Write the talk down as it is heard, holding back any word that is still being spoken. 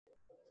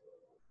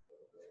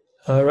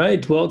All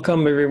right,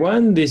 welcome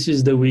everyone. This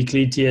is the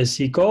weekly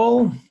TSC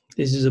call.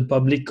 This is a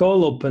public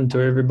call open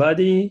to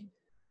everybody.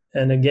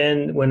 And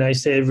again, when I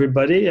say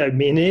everybody, I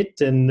mean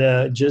it. And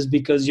just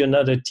because you're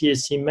not a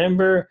TSC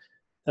member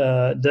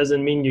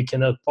doesn't mean you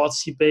cannot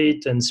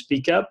participate and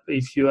speak up.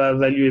 If you have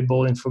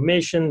valuable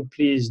information,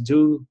 please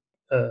do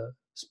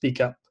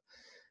speak up.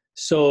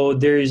 So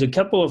there is a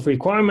couple of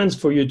requirements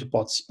for you to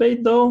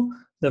participate though.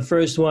 The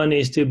first one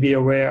is to be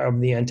aware of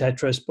the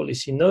antitrust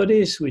policy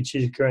notice, which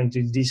is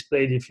currently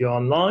displayed if you're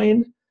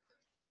online.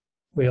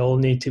 We all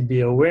need to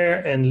be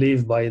aware and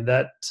live by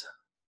that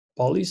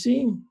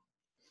policy.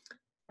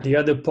 The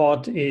other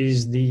part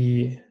is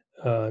the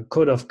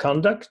code of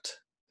conduct.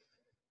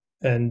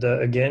 And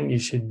again, you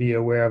should be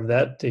aware of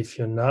that. If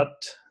you're not,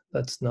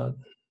 that's not.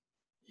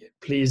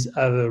 Please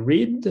have a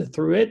read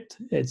through it.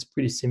 It's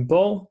pretty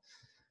simple.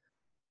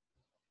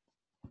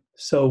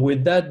 So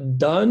with that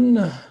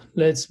done,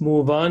 let's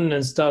move on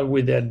and start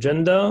with the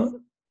agenda.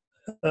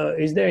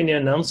 Is there any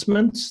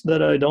announcements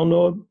that I don't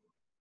know?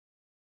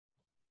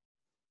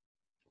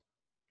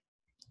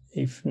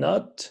 If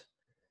not,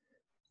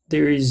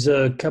 there is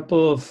a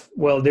couple of,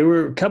 well, there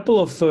were a couple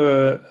of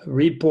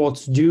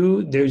reports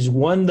due. There's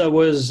one that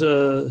was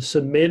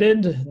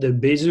submitted, the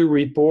Bezier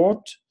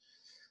report.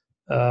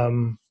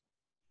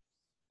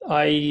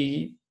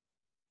 I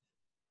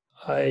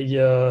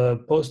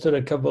posted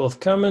a couple of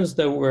comments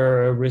that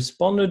were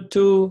responded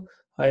to.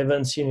 I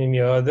haven't seen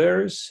any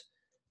others.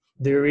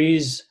 There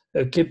is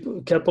a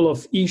couple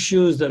of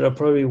issues that are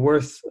probably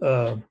worth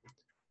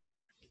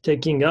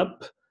taking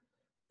up,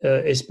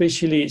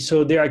 especially,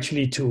 so there are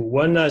actually two.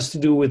 One has to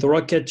do with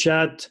Rocket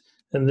Chat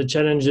and the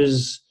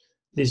challenges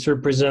this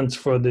represents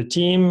for the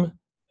team.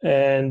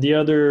 And the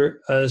other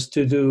has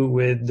to do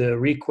with the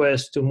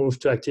request to move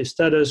to active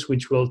status,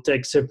 which we'll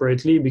take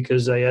separately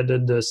because I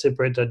added a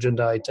separate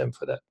agenda item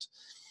for that.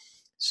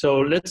 So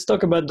let's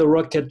talk about the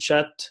Rocket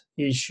Chat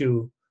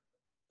issue.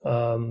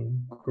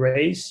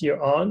 Grace,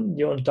 you're on.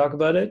 You want to talk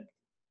about it?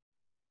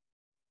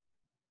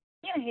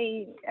 Yeah,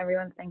 hey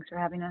everyone, thanks for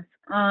having us.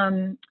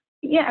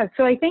 Yeah,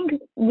 so I think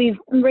we've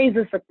raised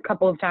this a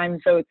couple of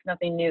times, so it's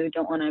nothing new.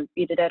 Don't want to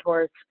beat a dead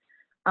horse.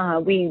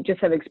 We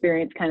just have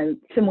experienced kind of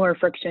similar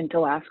friction to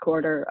last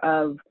quarter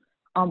of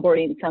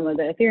onboarding some of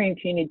the Ethereum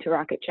community to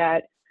Rocket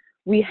Chat.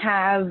 We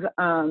have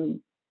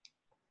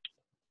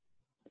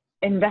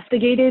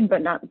investigated,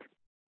 but not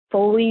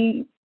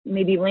fully,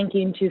 maybe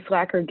linking to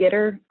Slack or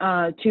Gitter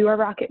to our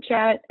Rocket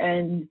Chat,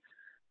 and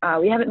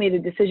we haven't made a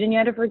decision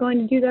yet if we're going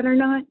to do that or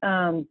not,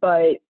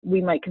 but we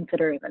might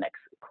consider it the next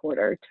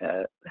quarter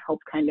to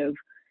help kind of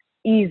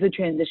ease the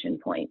transition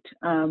point.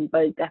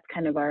 But that's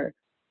kind of our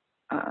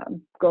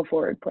go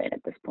forward plan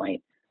at this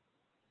point.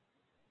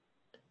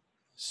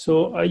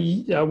 So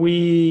are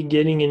we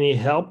getting any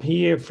help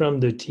here from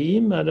the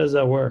team? How does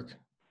that work?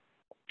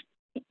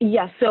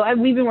 Yes, so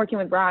we've been working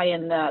with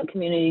Brian, the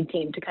community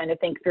team, to kind of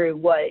think through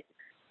what,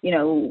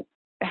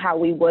 how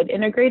we would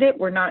integrate it.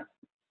 We're not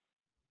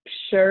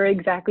sure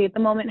exactly at the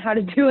moment how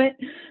to do it,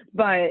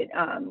 but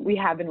we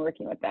have been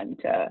working with them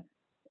to,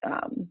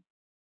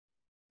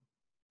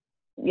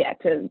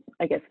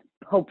 I guess,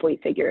 hopefully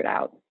figure it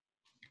out.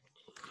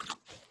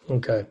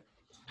 Okay.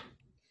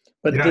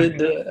 But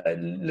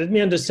let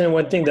me understand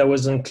one thing that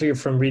wasn't clear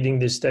from reading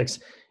this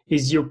text.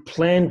 Is your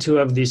plan to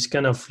have this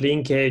kind of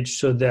linkage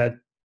so that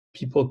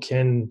people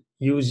can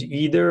use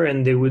either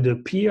and they would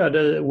appear?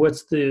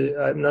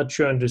 I'm not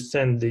sure I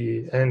understand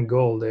the end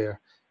goal there.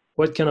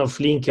 What kind of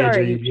linkage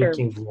are you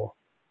looking for?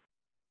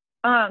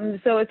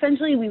 So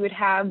essentially we would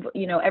have,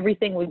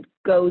 everything would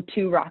go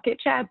to Rocket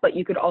Chat, but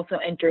you could also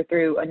enter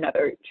through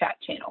another chat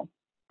channel.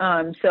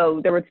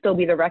 So there would still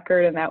be the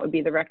record, and that would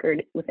be the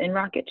record within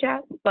Rocket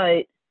Chat.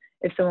 But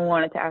if someone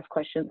wanted to ask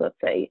questions, let's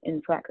say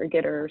in Slack or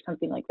Gitter or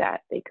something like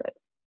that, they could.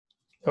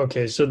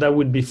 Okay, so that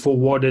would be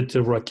forwarded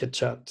to Rocket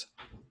Chat.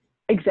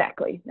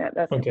 Exactly.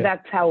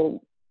 That's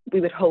how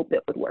we would hope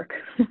it would work.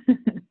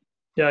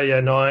 Yeah,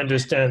 no, I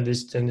understand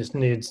this, and this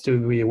needs to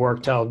be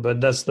worked out,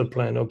 but that's the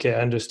plan. Okay, I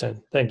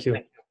understand. Thank you.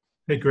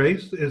 Hey,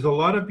 Grace, is a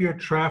lot of your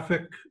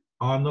traffic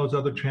on those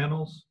other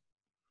channels?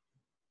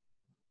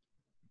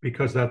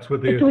 Because that's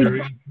what the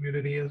Ethereum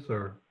community is,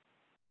 or?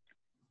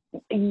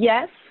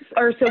 Yes,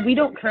 so we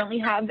don't currently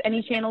have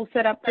any channels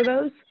set up for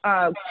those.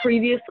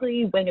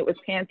 Previously, when it was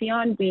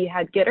Pantheon, we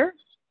had Gitter,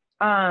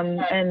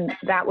 and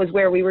that was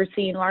where we were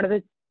seeing a lot of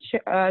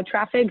the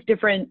traffic.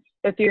 Different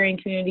Ethereum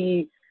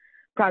community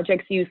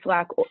projects use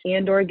Slack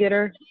and or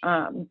Gitter,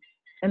 and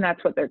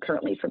that's what they're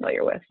currently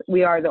familiar with.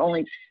 We are the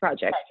only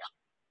project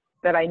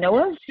that I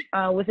know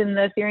of within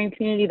the Ethereum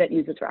community that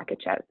uses Rocket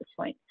Chat at this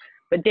point.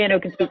 But Dano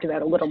can speak to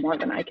that a little more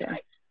than I can.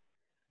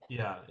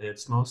 Yeah,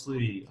 it's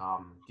mostly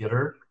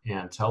Gitter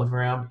and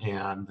Telegram,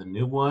 and the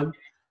new one,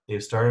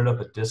 they've started up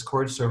a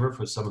Discord server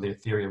for some of the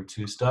Ethereum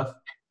 2 stuff,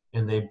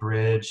 and they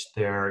bridge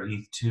their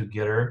ETH2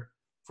 Gitter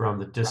from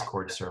the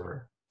Discord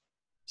server.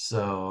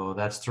 So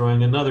that's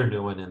throwing another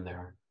new one in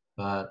there.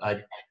 But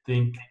I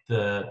think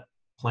the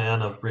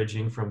plan of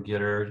bridging from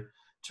Gitter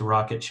to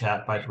Rocket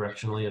Chat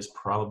bidirectionally is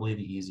probably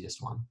the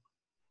easiest one.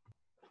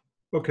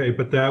 Okay,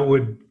 but that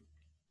would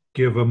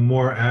give a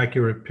more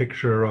accurate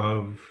picture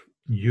of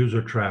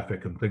user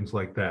traffic and things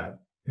like that.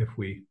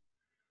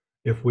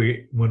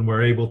 When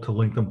we're able to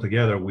link them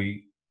together,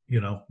 we'd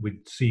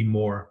see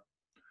more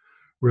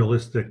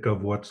realistic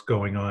of what's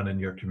going on in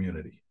your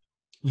community.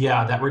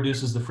 Yeah, that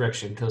reduces the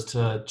friction, because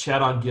to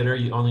chat on Gitter,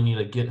 you only need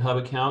a GitHub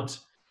account,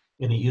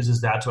 and it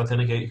uses that to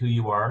authenticate who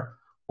you are,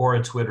 or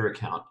a Twitter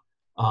account.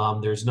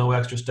 There's no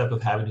extra step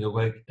of having to go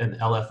like an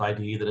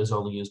LFID that is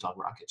only used on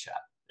Rocket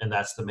Chat, and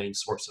that's the main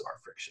source of our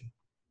friction.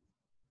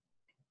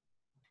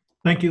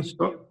 Thank you.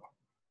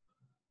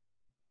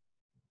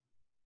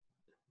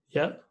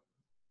 Yeah.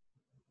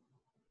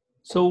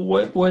 So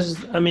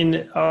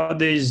are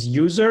these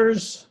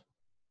users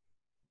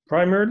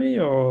primarily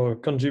or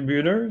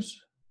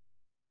contributors?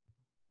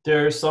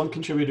 There's some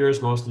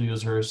contributors, mostly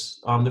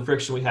users. The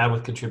friction we have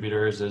with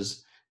contributors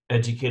is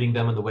educating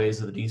them in the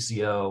ways of the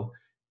DCO,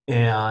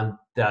 and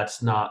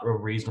that's not a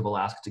reasonable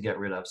ask to get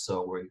rid of.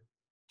 So we're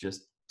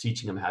just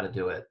teaching them how to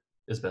do it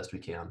as best we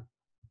can.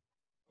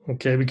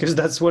 Okay, because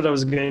that's what I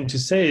was going to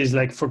say is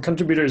like for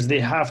contributors, they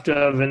have to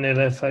have an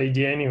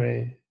LFID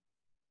anyway.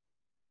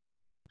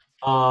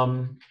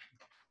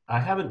 I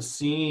haven't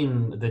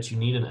seen that you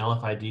need an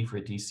LFID for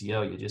a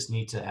DCO. You just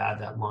need to add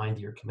that line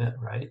to your commit,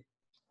 right?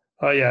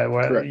 Oh yeah,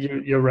 well,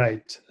 you're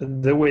right.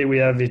 The way we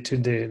have it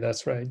today,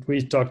 that's right.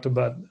 We talked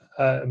about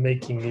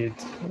making it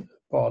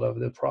part of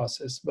the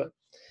process, but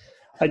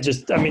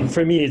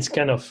for me, it's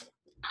kind of,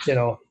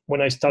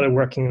 when I started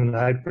working on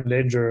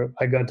Hyperledger,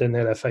 I got an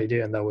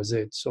LFID and that was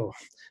it. So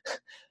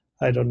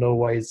I don't know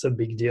why it's a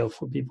big deal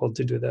for people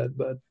to do that,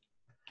 but.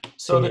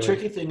 So anyway. The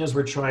tricky thing is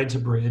we're trying to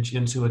bridge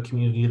into a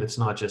community that's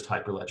not just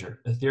Hyperledger.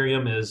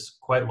 Ethereum is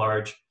quite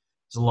large.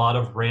 There's a lot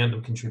of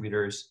random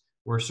contributors.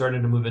 We're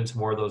starting to move into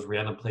more of those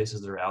random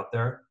places that are out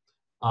there,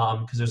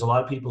 because there's a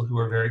lot of people who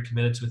are very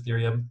committed to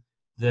Ethereum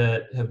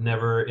that have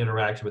never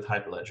interacted with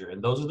Hyperledger,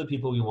 and those are the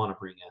people we want to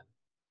bring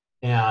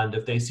in. And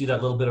if they see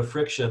that little bit of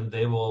friction,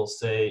 they will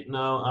say,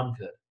 no, I'm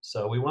good.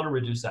 So we want to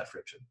reduce that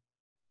friction.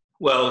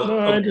 Well, no,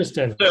 I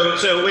understand.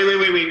 So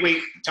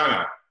wait, time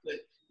out.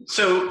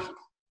 So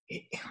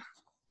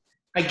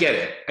I get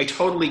it. I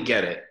totally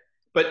get it.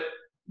 But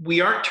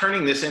we aren't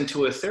turning this into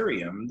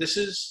Ethereum. This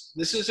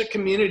is a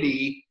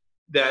community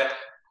that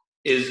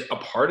is a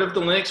part of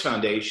the Linux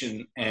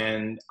Foundation,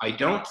 and I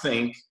don't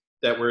think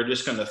that we're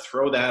just going to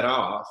throw that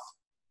off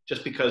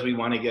just because we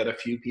want to get a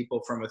few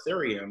people from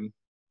Ethereum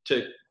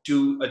to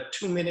do a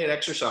 2-minute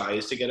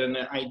exercise to get an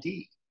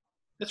ID.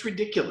 That's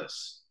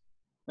ridiculous.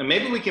 And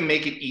maybe we can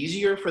make it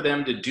easier for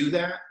them to do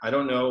that. I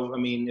don't know. I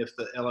mean, if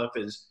the LF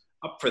is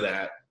up for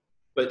that.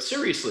 But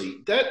seriously,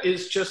 that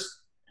is just,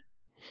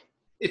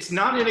 it's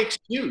not an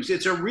excuse.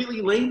 It's a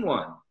really lame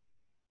one.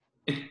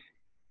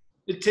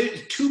 It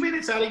takes 2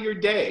 minutes out of your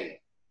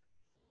day.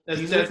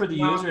 That's for the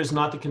users,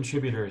 not the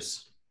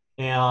contributors.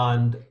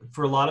 And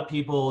for a lot of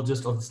people,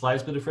 just a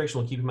slight bit of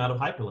friction will keep them out of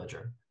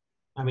Hyperledger.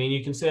 I mean,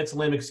 you can say it's a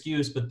lame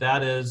excuse, but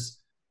that is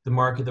the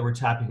market that we're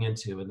tapping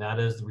into, and that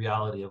is the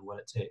reality of what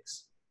it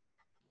takes.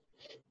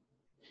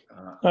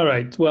 All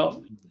right.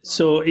 Well,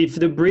 so if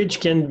the bridge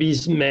can be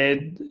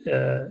made,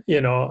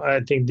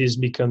 I think this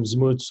becomes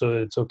moot, so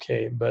it's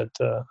okay. But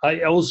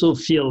I also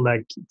feel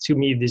like, to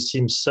me, this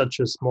seems such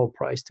a small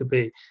price to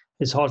pay.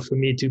 It's hard for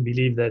me to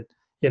believe that,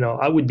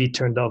 I would be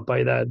turned off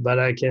by that, but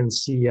I can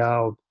see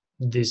how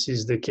this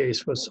is the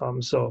case for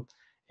some. So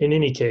in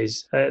any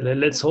case,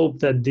 let's hope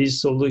that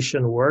this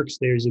solution works.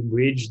 There's a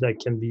bridge that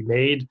can be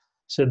made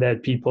so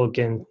that people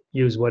can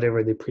use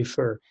whatever they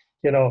prefer.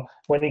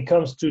 When it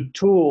comes to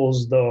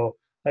tools, though,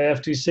 I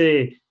have to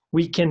say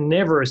we can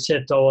never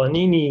settle on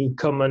any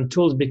common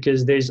tools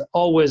because there's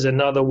always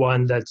another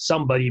one that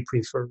somebody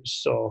prefers.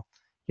 So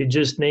you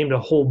just named a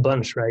whole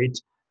bunch, right?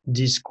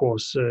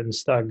 Discourse,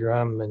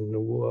 Instagram, and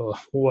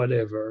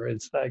whatever.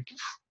 It's like,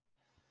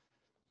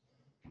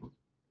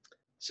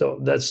 so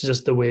that's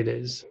just the way it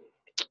is.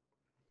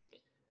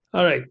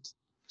 All right.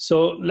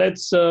 So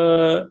let's,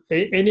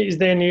 is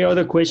there any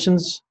other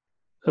questions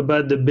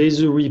about the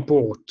Bezu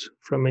report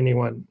from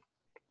anyone?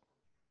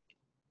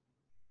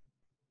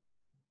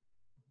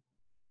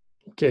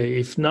 Okay,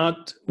 if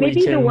not,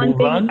 maybe we can the one move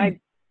thing on.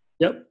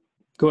 Yep,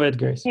 go ahead,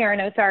 Grace. Here,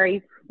 no,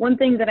 sorry. One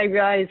thing that I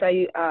realized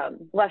I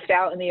left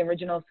out in the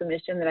original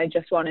submission that I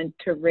just wanted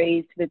to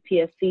raise to the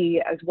TSC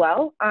as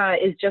well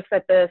is just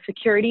that the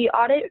security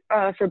audit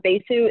for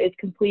Besu is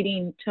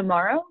completing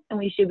tomorrow, and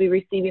we should be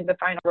receiving the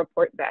final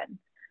report then.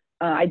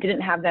 I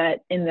didn't have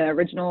that in the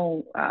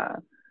original,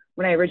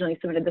 when I originally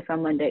submitted this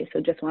on Monday, so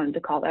just wanted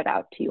to call that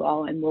out to you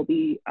all, and we'll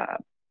be,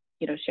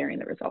 sharing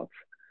the results.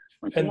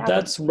 And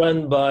that's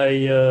run by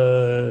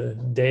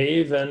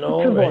Dave and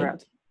all,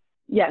 right?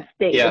 Yes,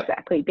 Dave,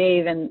 exactly.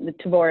 Dave and the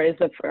Tavora is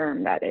the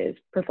firm that is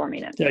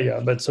performing it. Yeah,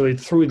 but so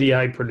it's through the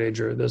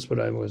Hyperledger. That's what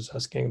I was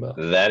asking about.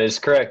 That is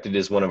correct. It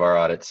is one of our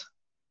audits.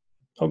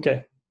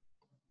 Okay.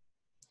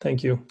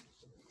 Thank you.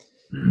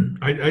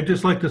 I'd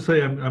just like to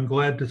say I'm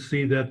glad to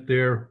see that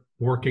they're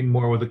working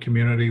more with the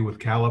community, with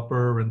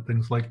Caliper and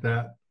things like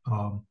that.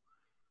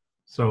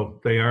 So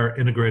they are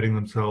integrating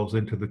themselves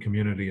into the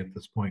community at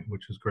this point,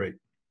 which is great.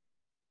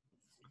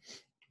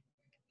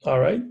 All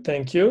right,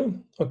 thank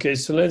you. Okay,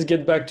 so let's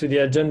get back to the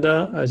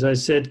agenda. As I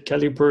said,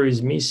 Caliper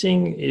is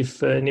missing.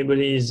 If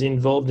anybody is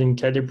involved in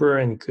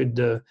Caliper and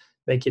could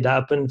make it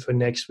happen for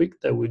next week,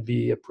 that would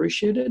be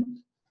appreciated.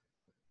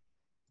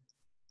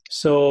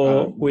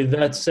 So with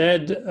that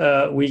said,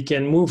 we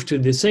can move to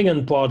the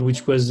second part,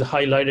 which was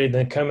highlighted in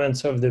the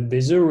comments of the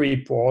Bezu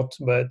report,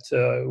 but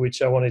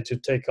which I wanted to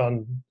take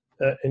on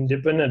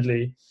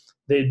independently.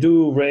 They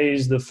do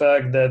raise the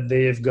fact that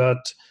they've got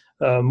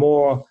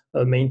more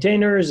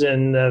maintainers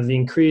and have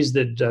increased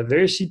the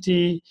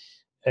diversity,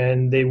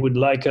 and they would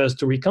like us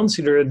to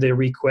reconsider their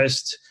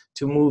request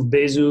to move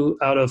Bezu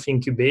out of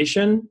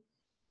incubation.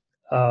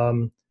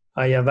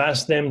 I have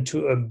asked them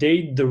to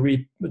update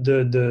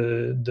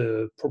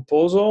the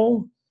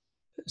proposal.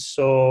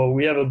 So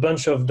we have a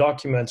bunch of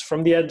documents.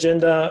 From the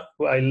agenda,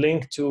 I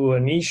link to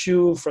an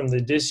issue from the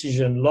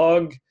decision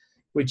log,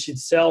 which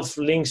itself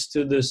links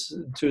to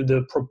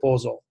the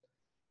proposal.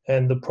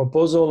 And the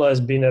proposal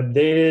has been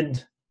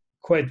updated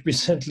quite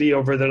recently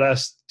over the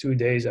last 2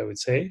 days, I would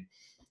say.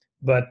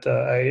 But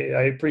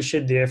I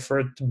appreciate the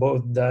effort.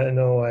 Both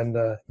Dano and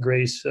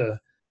Grace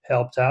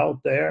helped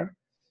out there.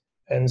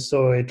 And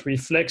so it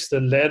reflects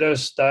the letter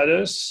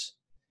status.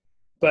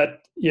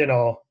 But, you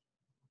know,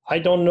 I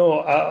don't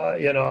know,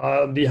 you know,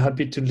 I'll be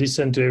happy to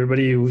listen to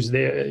everybody who's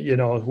there, you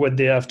know, what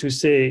they have to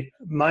say.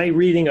 My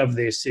reading of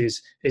this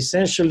is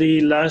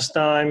essentially last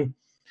time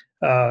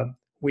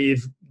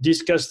we've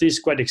discussed this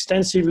quite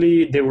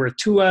extensively. There were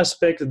two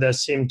aspects that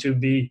seemed to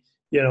be,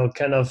 you know,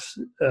 kind of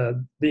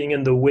being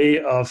in the way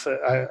of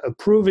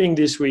approving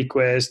this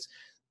request.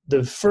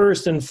 The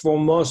first and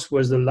foremost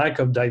was the lack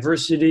of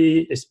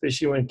diversity,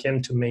 especially when it came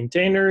to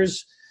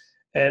maintainers.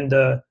 And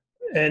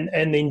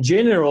in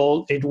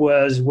general, it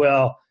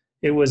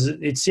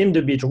seemed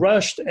a bit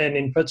rushed, and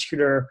in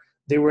particular,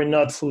 they were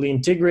not fully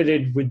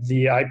integrated with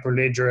the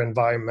Hyperledger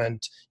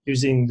environment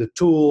using the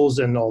tools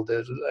and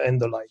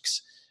the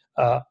likes.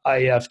 I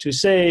have to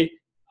say,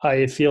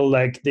 I feel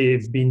like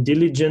they've been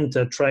diligent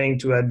at trying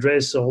to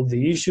address all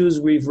the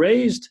issues we've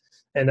raised,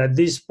 and at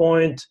this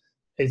point,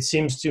 it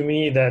seems to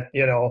me that,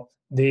 you know,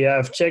 they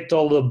have checked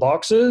all the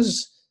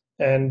boxes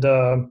and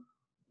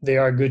they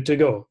are good to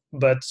go.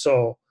 But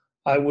so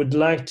I would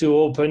like to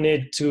open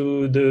it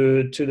to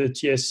the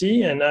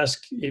TSC and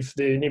ask if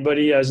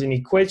anybody has any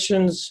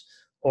questions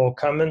or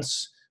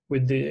comments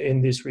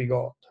in this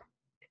regard.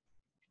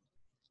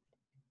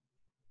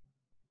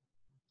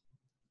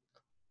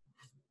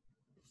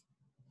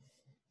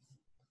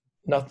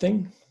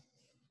 Nothing?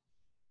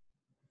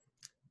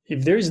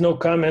 If there is no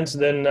comments,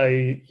 then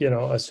I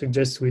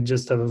suggest we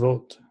just have a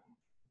vote.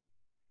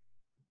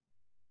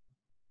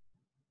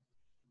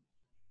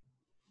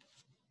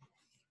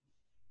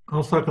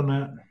 I'll second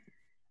that.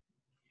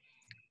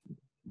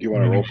 Do you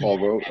want a roll call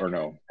vote or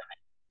no?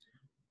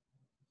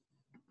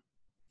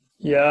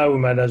 Yeah, we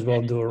might as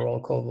well do a roll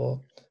call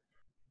vote.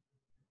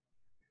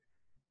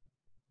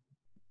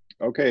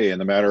 Okay, in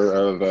the matter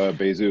of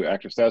Bezu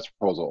active stats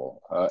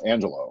proposal,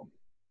 Angelo.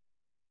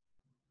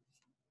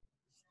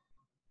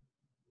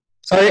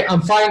 Sorry,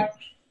 I'm fine.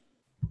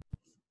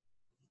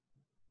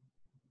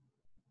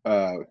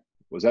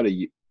 Was that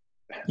a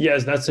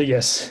Yes, that's a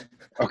yes.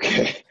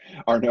 okay?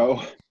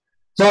 Arnaud.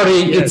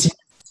 Sorry, Yes. it's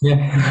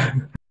yeah.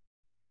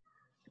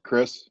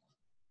 Chris.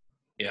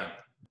 Yeah.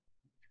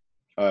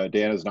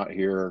 Dan is not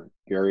here.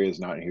 Gary is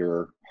not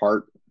here.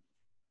 Hart.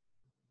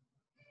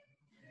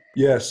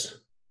 Yes.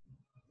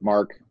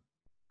 Mark.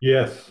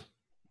 Yes.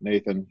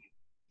 Nathan.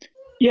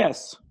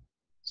 Yes.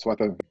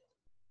 Swetha.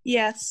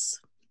 Yes.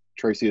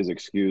 Tracy is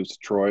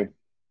excused. Troy.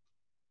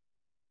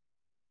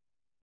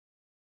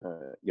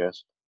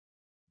 Yes.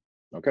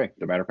 Okay,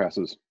 the matter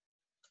passes.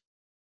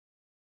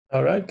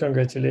 All right,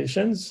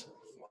 congratulations.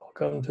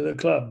 Welcome to the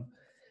club.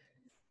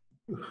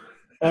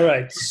 All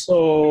right,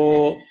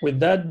 so with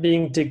that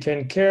being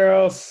taken care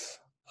of,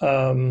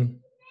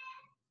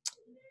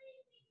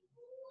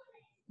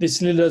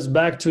 this leads us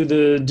back to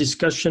the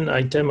discussion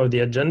item of the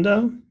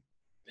agenda.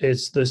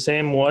 It's the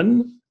same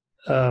one.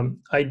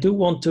 I do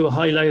want to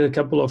highlight a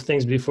couple of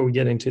things before we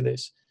get into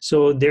this.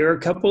 So there are a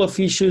couple of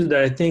issues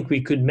that I think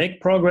we could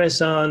make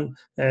progress on,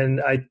 and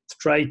I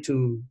tried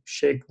to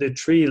shake the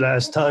tree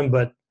last time,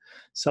 but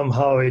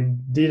somehow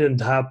it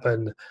didn't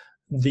happen.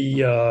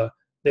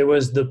 There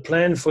was the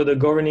plan for the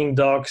governing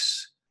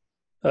docs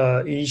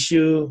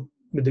issue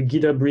with the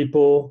GitHub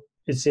repo.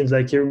 It seems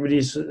like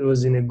everybody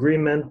was in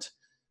agreement,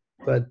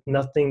 but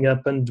nothing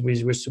happened.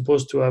 We were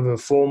supposed to have a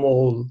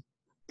formal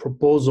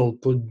proposal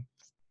put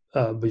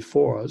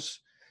before us.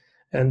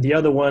 And the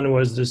other one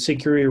was the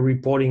security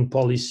reporting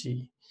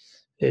policy.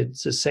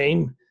 It's the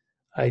same.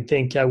 I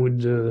think I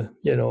would,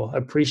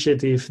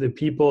 appreciate if the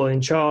people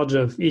in charge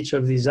of each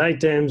of these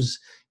items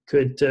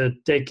could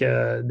take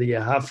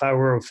the half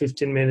hour or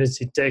 15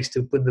 minutes it takes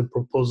to put the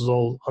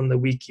proposal on the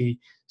wiki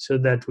so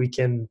that we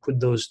can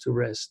put those to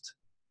rest.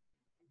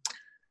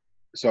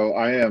 So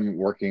I am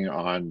working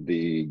on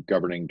the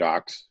governing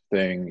docs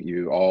thing.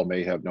 You all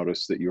may have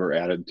noticed that you were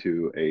added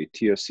to a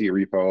TSC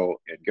repo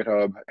in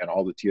GitHub, and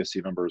all the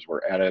TSC members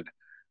were added.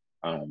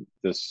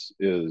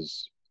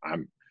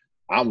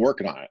 I'm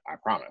working on it, I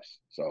promise.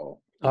 So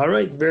All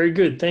right, very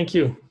good. Thank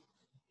you.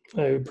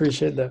 I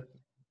appreciate that.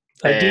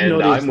 I did And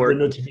notice I'm the work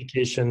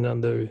notification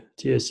on the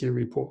TSC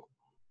report.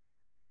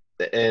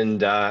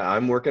 and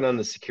I'm working on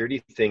the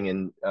security thing,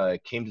 and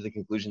came to the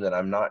conclusion that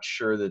I'm not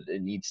sure that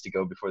it needs to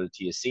go before the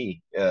TSC.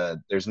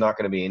 There's not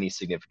going to be any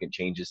significant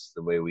changes to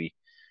the way we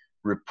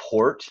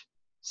report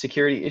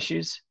security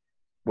issues.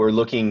 We're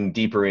looking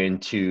deeper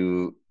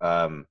into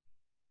the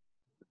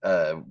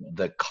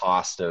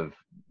cost of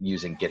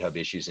using GitHub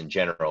issues in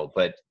general,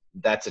 but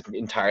that's an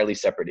entirely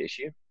separate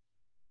issue.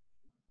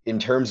 In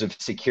terms of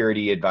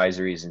security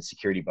advisories and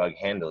security bug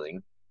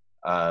handling,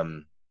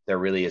 there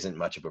really isn't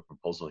much of a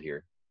proposal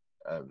here.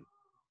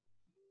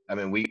 I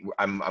mean,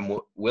 I'm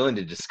willing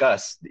to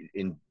discuss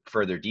in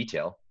further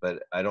detail,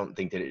 but I don't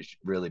think that it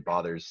really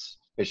bothers.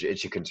 It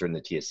should concern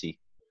the TSC.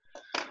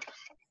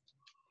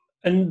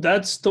 And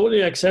that's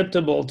totally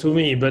acceptable to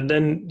me. But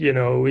then,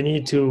 we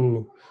need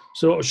to.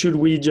 So should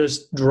we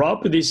just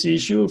drop this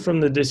issue from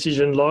the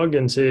decision log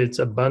and say it's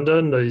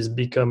abandoned or it's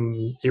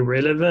become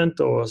irrelevant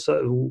or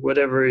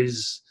whatever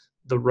is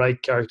the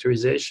right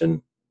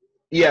characterization?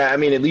 Yeah, I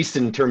mean, at least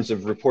in terms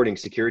of reporting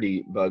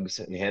security bugs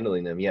and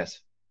handling them,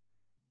 yes.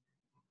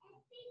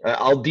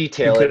 I'll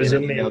detail Because it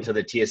in an email to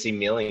the TSC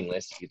mailing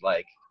list if you'd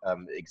like,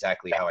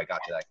 exactly how I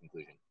got to that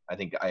conclusion. I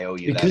think I owe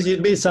you that. Because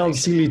it may sound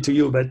silly to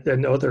you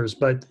and others,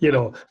 but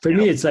for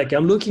me, it's like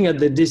I'm looking at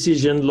the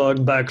decision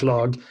log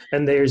backlog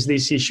and there's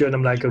this issue and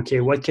I'm like,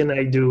 okay, what can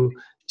I do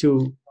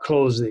to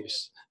close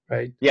this,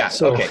 right? Yeah,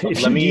 so okay. if you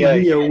give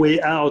me a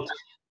way out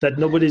that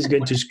nobody's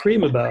going to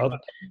scream about,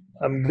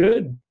 I'm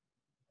good.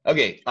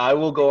 Okay, I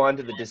will go on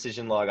to the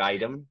decision log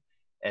item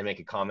and make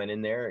a comment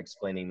in there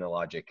explaining the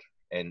logic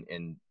and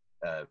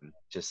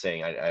just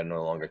saying I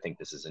no longer think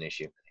this is an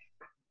issue.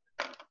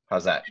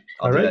 How's that?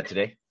 I'll do that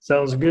today.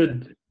 Sounds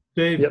good.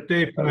 Dave,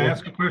 can I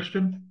ask a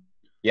question?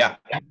 Yeah.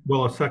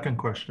 Well, a second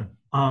question.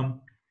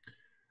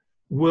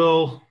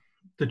 Will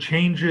the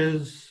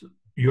changes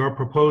you're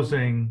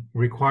proposing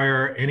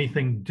require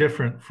anything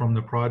different from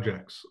the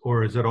projects,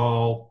 or is it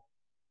all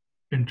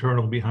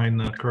internal behind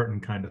the curtain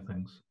kind of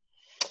things?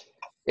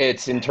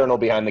 It's internal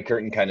behind the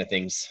curtain kind of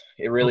things.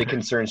 It really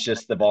concerns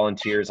just the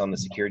volunteers on the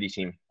security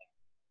team.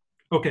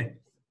 Okay,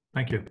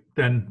 thank you.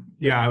 Then,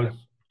 yeah, I was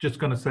just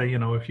going to say,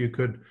 if you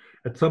could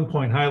at some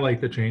point highlight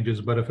the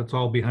changes, but if it's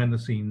all behind the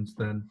scenes,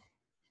 then.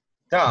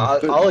 Yeah,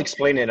 I'll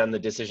explain it on the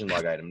decision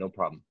log item, no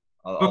problem.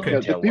 Okay,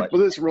 the people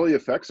this really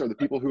affects are the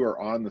people who are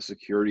on the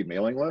security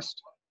mailing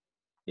list.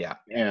 Yeah.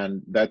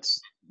 And that's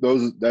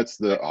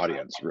the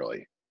audience,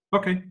 really.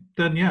 Okay,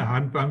 then yeah,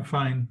 I'm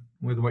fine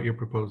with what you're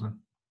proposing.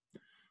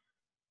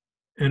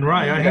 And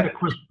Rai, I had a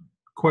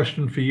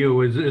question for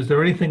you. Is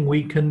there anything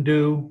we can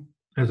do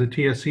as a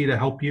TSC to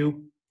help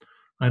you?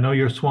 I know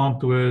you're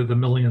swamped with a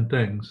million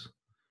things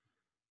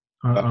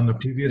on the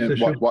previous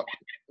issue.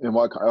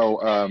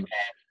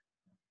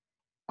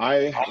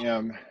 I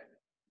am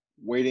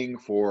waiting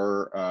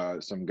for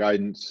some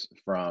guidance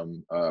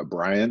from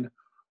Brian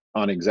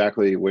on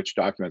exactly which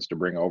documents to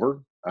bring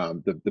over.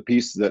 The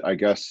piece that I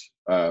guess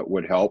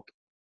would help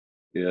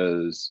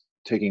is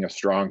taking a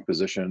strong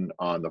position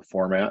on the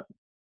format,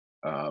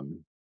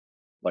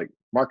 like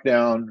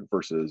Markdown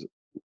versus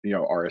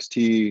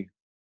RST.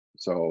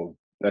 So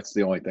that's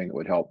the only thing that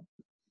would help,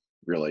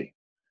 really.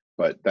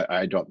 But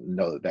I don't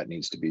know that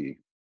needs to be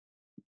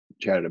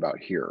chatted about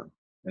here.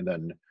 And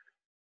then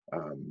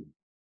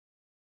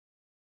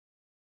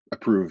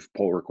approve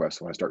pull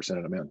requests when I start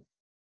sending them in.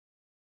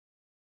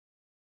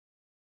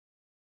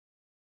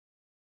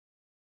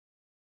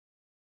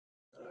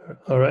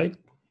 All right.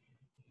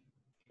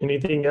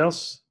 Anything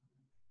else?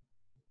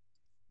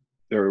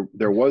 There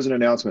was an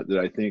announcement that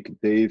I think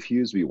Dave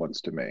Hughesby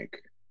wants to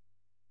make.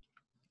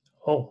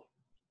 Oh,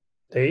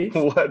 Dave?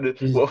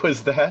 What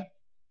was that?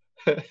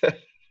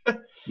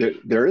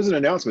 There is an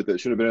announcement that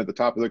should have been at the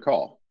top of the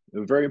call.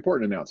 A very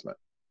important announcement.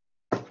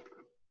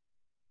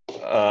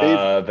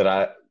 Are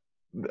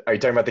you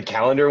talking about the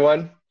calendar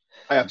one?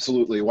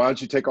 Absolutely. Why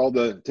don't you take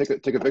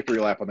a victory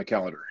lap on the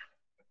calendar?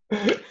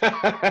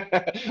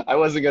 I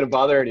wasn't going to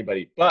bother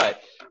anybody,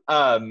 but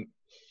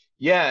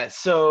yeah.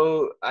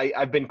 So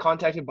I've been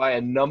contacted by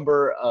a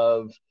number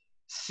of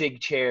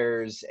SIG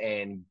chairs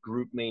and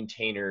group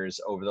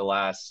maintainers over the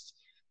last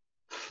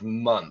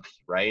month,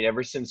 right?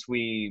 Ever since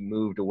we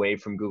moved away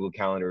from Google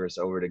Calendars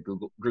over to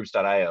Google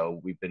Groups.io,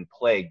 we've been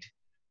plagued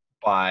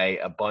by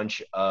a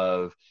bunch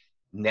of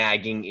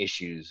nagging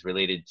issues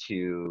related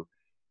to,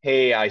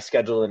 hey, I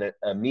scheduled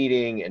a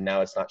meeting and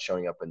now it's not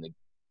showing up in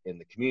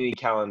the community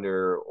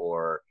calendar,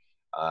 or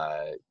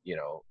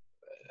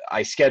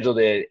I scheduled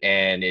it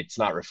and it's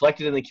not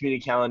reflected in the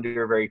community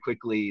calendar very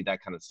quickly,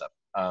 that kind of stuff.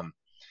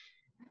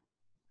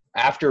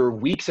 After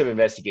weeks of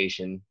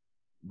investigation,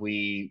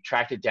 we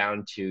tracked it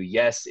down to,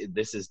 yes,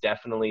 this is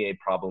definitely a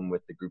problem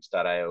with the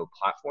Groups.io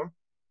platform.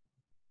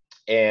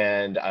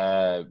 And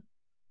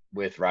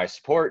with Rise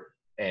support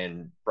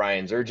and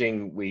Brian's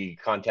urging, we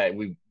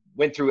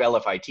went through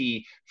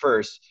LFIT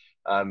first,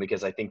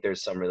 because I think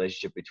there's some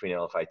relationship between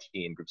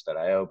LFIT and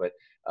Groups.io, but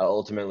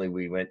ultimately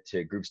we went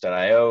to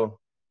Groups.io,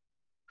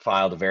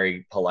 filed a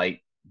very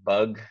polite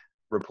bug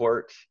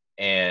report,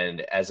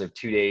 and as of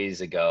 2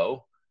 days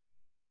ago,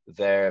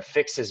 the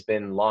fix has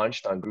been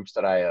launched on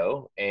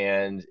groups.io,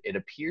 and it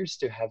appears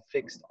to have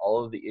fixed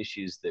all of the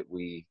issues that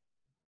we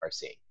are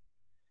seeing.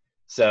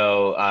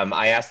 So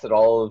I asked that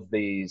all of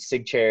the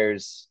SIG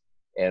chairs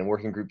and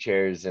working group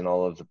chairs and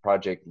all of the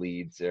project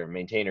leads or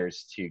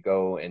maintainers to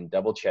go and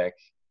double check,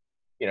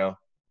 you know,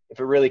 if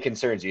it really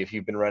concerns you, if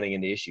you've been running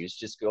into issues,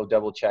 just go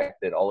double check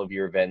that all of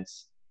your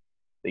events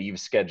that you've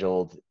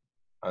scheduled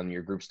on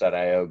your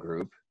groups.io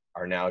group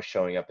are now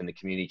showing up in the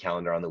community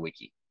calendar on the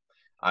wiki.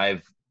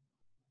 I've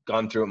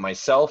gone through it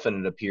myself,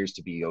 and it appears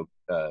to be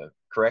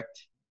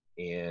correct.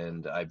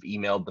 And I've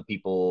emailed the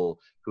people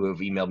who have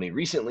emailed me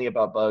recently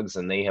about bugs,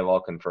 and they have all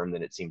confirmed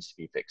that it seems to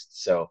be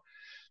fixed. So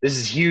this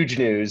is huge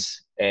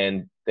news,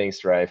 and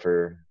thanks, Rai,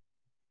 for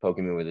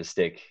poking me with a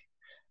stick.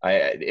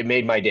 It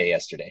made my day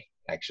yesterday,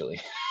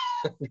 actually,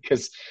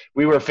 because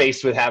we were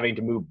faced with having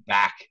to move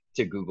back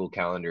to Google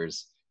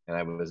Calendars, and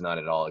I was not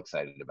at all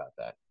excited about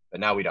that.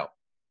 But now we don't.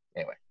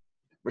 Anyway,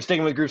 we're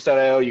sticking with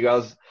groups.io. You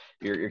guys,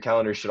 your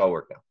calendars should all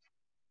work now.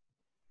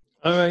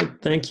 All right,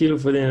 thank you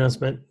for the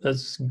announcement.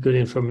 That's good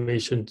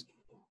information.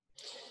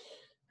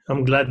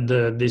 I'm glad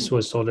this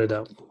was sorted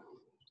out.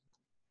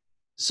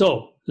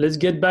 So let's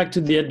get back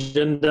to the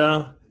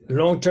agenda,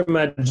 long-term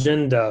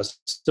agenda.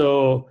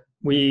 So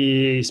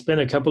we spent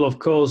a couple of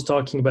calls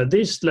talking about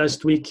this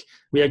last week.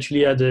 We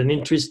actually had an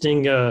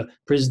interesting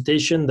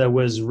presentation that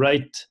was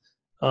right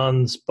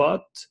on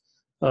spot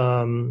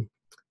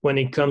when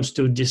it comes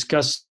to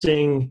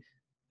discussing,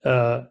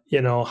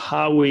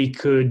 how we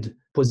could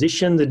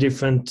position the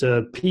different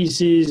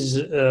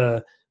pieces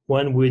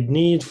one would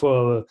need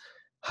for a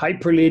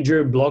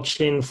Hyperledger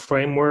blockchain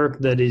framework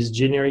that is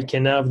generic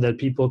enough that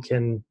people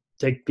can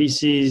take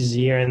pieces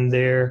here and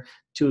there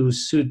to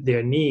suit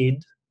their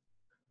need.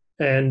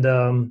 And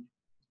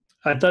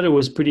I thought it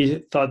was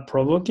pretty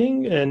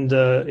thought-provoking and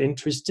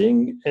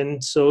interesting.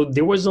 And so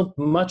there wasn't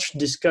much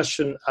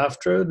discussion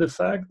after the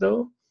fact,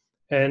 though.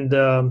 And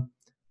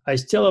I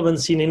still haven't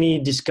seen any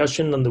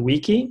discussion on the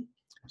wiki.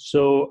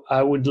 So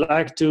I would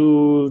like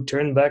to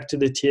turn back to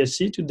the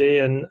TSC today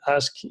and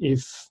ask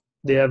if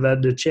they have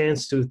had the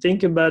chance to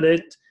think about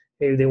it,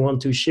 if they want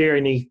to share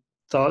any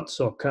thoughts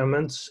or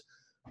comments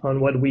on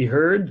what we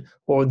heard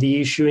or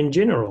the issue in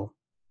general.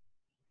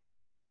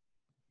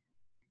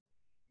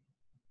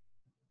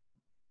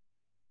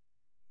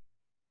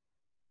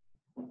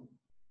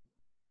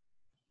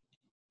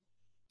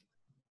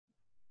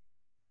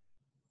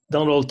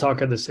 Don't all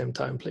talk at the same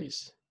time,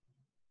 please.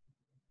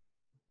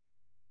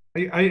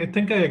 I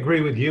think I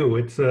agree with you.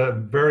 It's a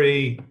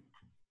very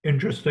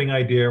interesting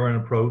idea and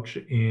approach,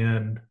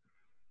 and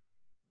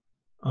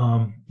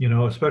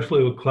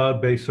especially with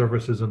cloud-based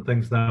services and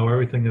things now,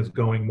 everything is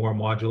going more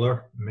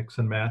modular, mix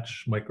and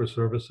match,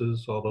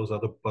 microservices, all those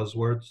other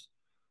buzzwords.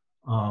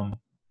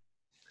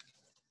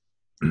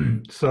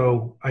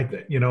 So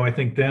I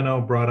think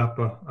Dano brought up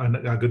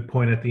a good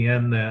point at the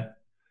end that,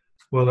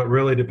 well, it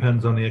really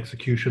depends on the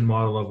execution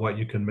model of what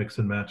you can mix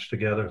and match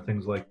together,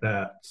 things like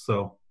that.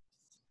 So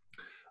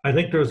I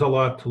think there's a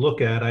lot to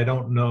look at. I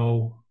don't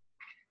know,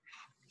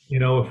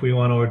 if we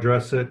want to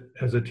address it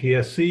as a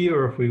TSC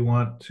or if we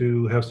want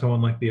to have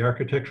someone like the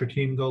architecture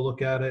team go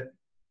look at it,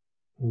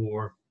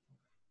 or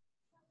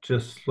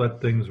just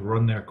let things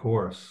run their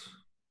course.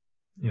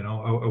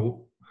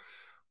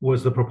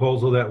 Was the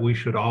proposal that we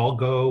should all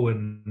go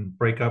and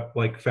break up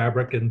like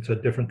fabric into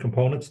different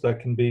components that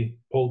can be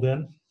pulled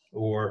in,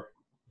 or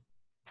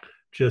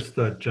just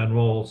a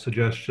general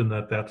suggestion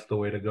that that's the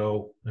way to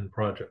go in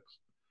projects?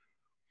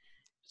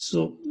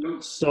 So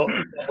I'll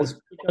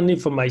speak only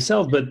for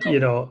myself, but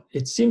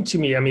it seemed to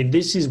me,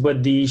 this is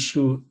what the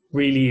issue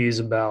really is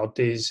about,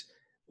 is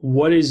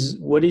what is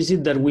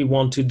it that we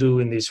want to do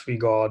in this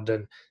regard?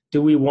 And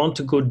do we want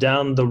to go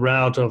down the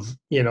route of,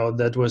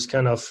 that was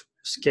kind of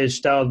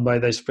sketched out by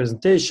this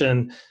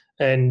presentation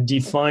and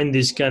define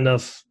this kind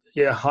of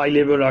high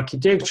level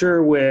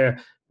architecture where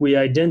we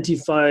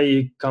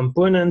identify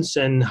components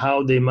and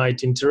how they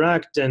might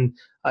interact and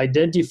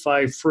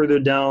identify further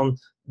down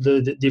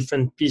the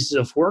different pieces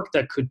of work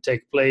that could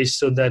take place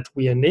so that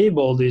we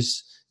enable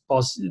these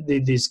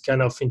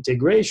kind of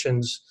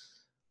integrations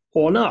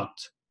or not.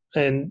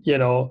 And,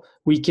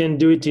 we can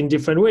do it in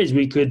different ways.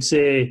 We could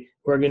say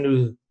we're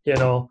going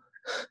to,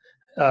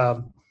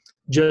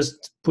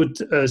 just put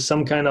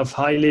some kind of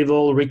high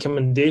level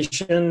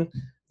recommendation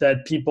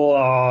that people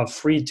are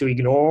free to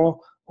ignore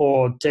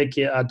or take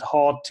it at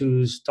heart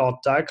to start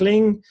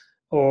tackling,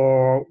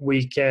 or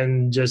we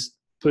can just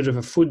put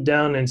a foot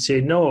down and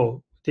say,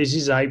 no, this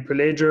is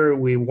Hyperledger.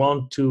 We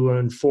want to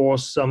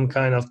enforce some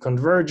kind of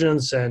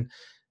convergence, and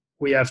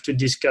we have to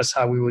discuss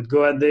how we would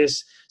go at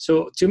this.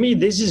 So to me,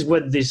 this is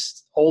what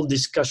this whole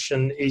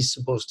discussion is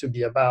supposed to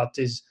be about,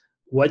 is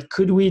what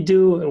could we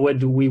do and what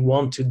do we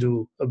want to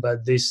do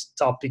about this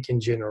topic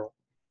in general?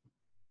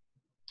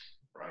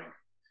 Right.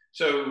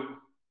 So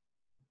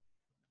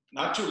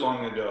not too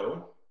long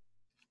ago,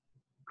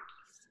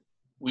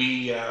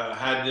 we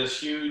had this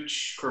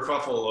huge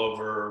kerfuffle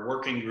over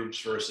working groups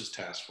versus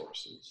task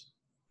forces.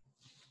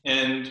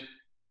 And,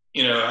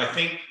 you know, I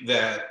think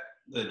that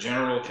the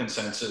general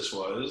consensus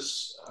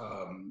was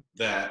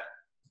that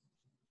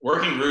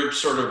working groups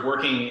sort of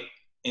working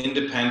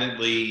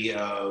independently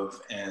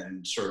of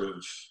and sort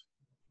of,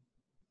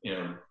 you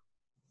know,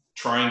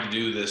 trying to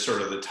do this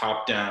sort of the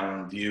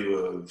top-down view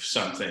of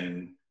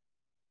something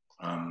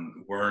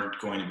weren't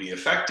going to be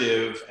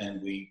effective,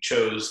 and we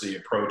chose the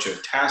approach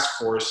of task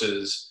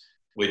forces,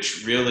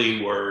 which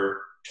really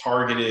were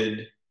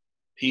targeted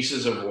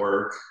pieces of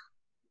work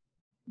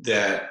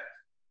that,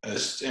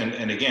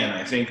 and again,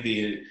 I think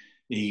the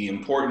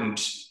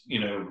important, you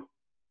know,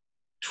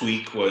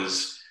 tweak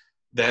was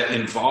that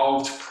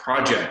involved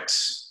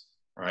projects,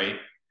 right?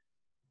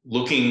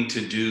 Looking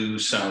to do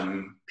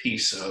some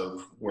piece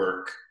of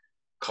work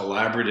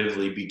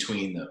collaboratively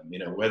between them, you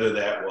know, whether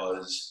that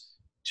was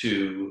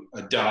to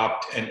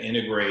adopt and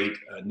integrate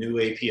a new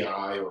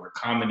API or a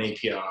common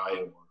API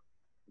or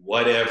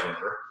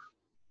whatever,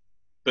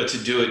 but to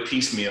do it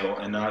piecemeal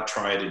and not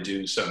try to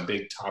do some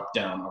big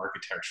top-down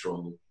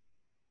architectural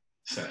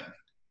thing.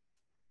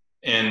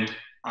 And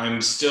I'm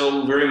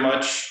still very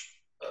much,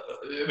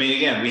 I mean,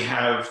 again, we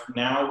have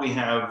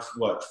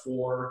what,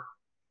 4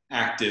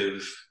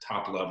 active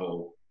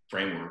top-level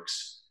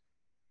frameworks,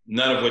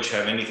 none of which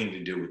have anything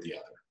to do with the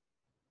other.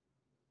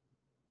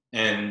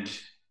 And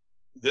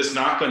this is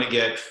not going to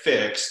get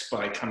fixed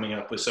by coming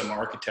up with some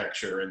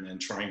architecture and then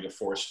trying to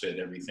force fit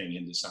everything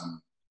into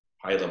some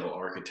high-level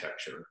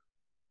architecture.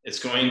 It's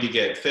going to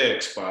get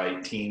fixed by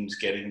teams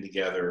getting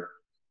together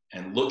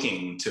and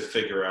looking to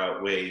figure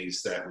out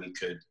ways that we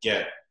could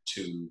get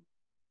to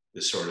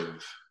the sort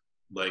of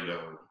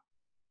Lego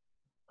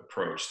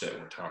approach that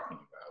we're talking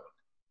about.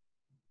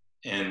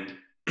 And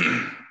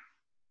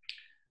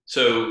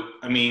so,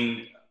 I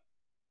mean,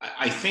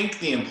 I think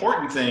the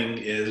important thing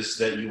is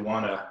that you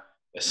want to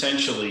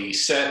essentially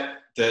set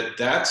that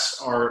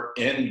that's our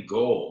end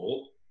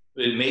goal.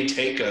 It may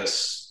take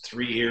us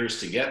 3 years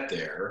to get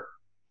there,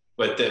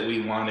 but that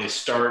we want to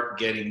start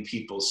getting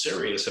people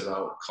serious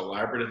about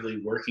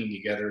collaboratively working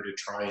together to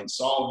try and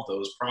solve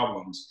those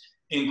problems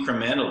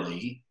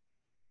incrementally,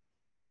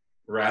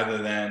 rather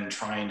than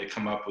trying to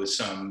come up with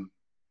some,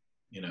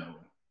 you know,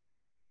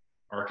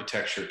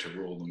 architecture to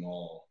rule them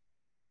all,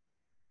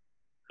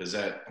 because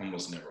that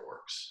almost never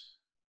works.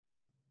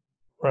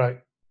 Right.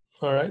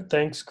 All right.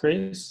 Thanks,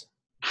 Chris.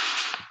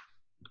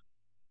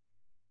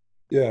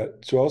 Yeah,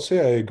 so I'll say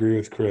I agree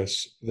with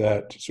Chris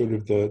that sort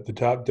of the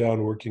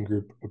top-down working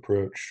group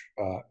approach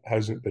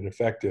hasn't been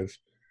effective.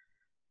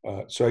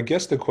 So I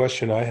guess the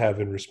question I have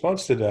in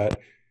response to that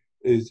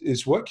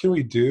is what can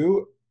we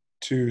do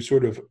to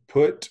sort of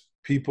put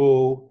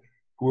people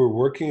who are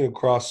working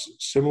across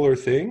similar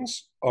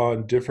things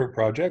on different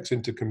projects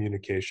into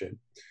communication?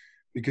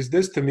 Because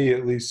this, to me,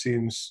 at least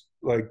seems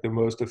like the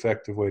most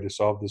effective way to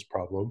solve this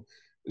problem,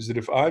 is that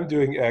if I'm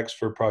doing X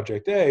for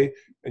project A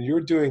and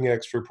you're doing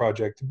X for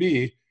project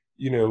B,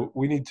 you know,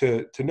 we need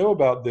to know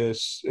about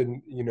this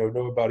and, you know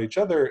about each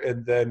other,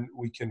 and then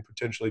we can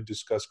potentially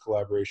discuss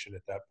collaboration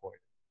at that point.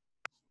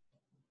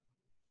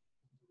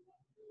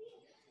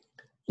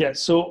 Yeah,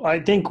 so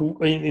I think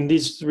in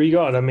this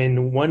regard, I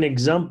mean, one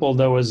example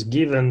that was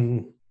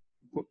given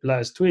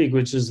last week,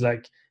 which is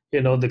like,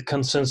 you know, the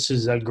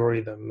consensus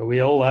algorithm. We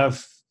all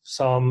have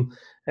some,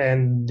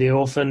 and they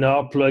often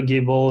are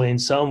pluggable in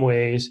some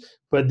ways,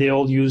 but they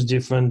all use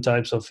different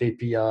types of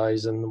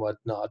APIs and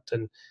whatnot.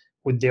 And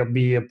would there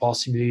be a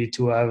possibility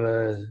to have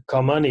a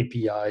common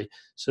API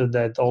so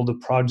that all the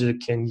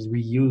project can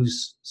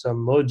reuse some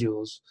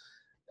modules?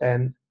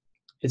 And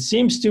it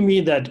seems to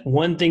me that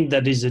one thing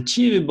that is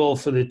achievable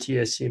for the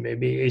TSC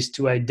maybe is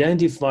to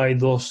identify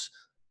those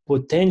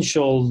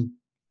potential,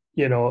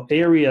 you know,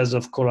 areas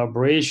of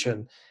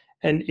collaboration.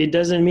 And it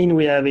doesn't mean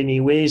we have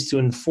any ways to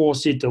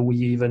enforce it or we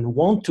even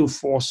want to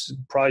force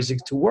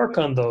projects to work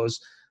on those,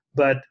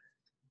 but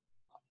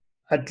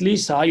at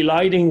least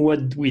highlighting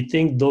what we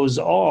think those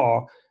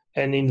are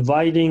and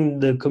inviting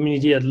the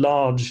community at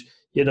large,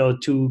 you know,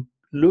 to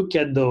look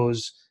at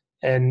those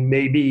and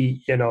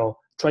maybe, you know,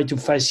 try to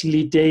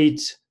facilitate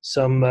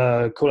some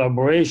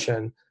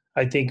collaboration,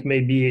 I think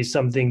maybe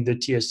something the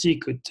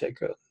TSC could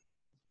take on.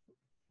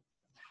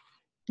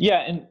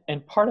 Yeah,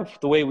 and part of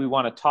the way we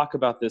want to talk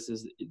about this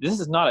is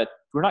not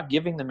we're not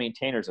giving the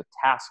maintainers a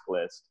task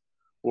list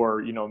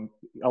or, you know,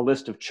 a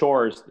list of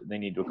chores that they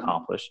need to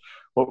accomplish.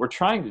 What we're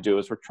trying to do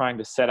is we're trying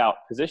to set out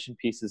position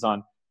pieces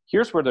on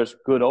here's where there's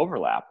good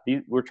overlap.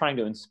 We're trying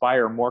to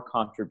inspire more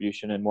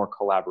contribution and more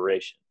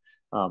collaboration.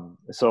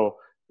 So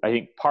I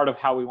think part of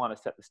how we want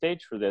to set the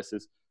stage for this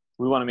is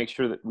we want to make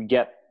sure that we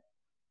get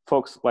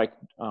folks like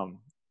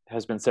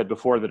has been said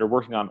before that are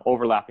working on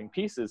overlapping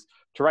pieces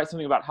to write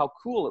something about how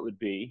cool it would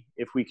be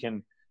if we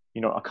can,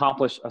 you know,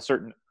 accomplish a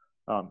certain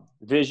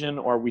vision,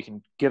 or we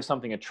can give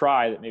something a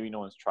try that maybe no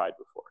one's tried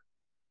before.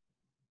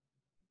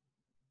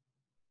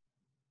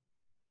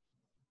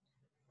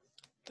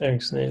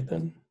 Thanks,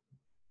 Nathan.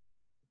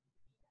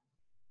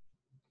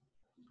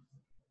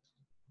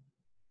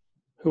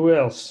 Who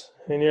else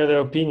Any other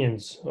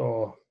opinions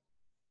or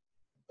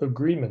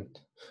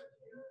agreement?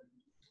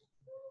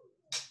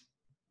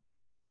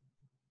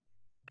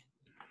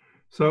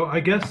 So I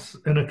guess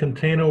in a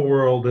container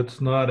world,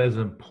 it's not as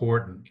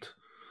important.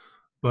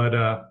 But,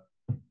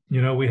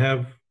 we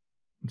have,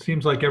 it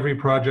seems like every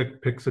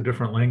project picks a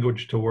different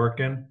language to work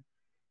in.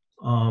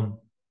 Um,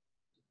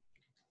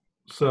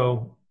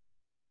 so,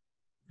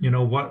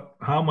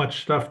 how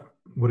much stuff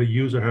would a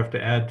user have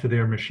to add to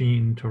their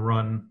machine to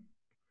run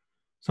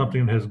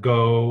something that has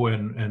Go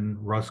and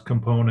Rust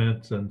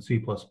components and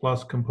C++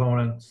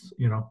 components?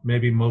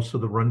 Maybe most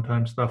of the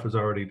runtime stuff is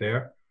already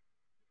there.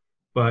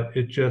 But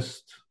it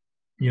just,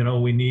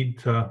 we need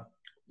to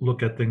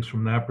look at things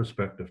from that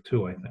perspective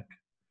too, I think.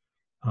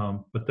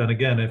 But then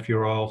again, if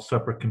you're all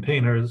separate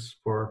containers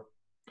for,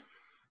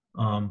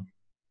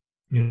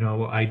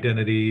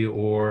 identity,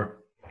 or,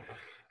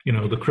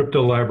 the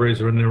crypto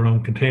libraries are in their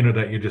own container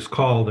that you just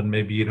called, and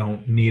maybe you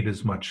don't need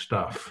as much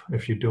stuff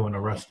if you're doing a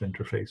REST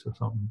interface or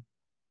something.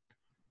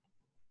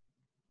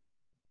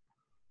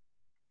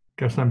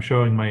 Guess I'm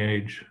showing my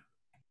age.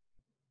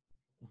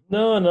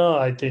 No,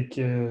 I think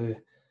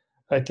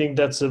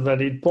that's a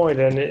valid point.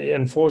 And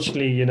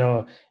unfortunately,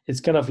 it's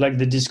kind of like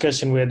the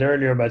discussion we had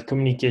earlier about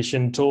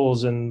communication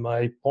tools, and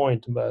my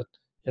point about,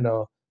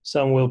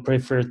 some will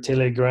prefer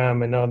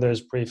Telegram and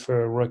others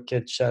prefer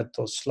Rocket Chat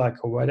or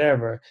Slack or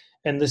whatever.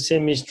 And the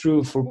same is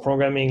true for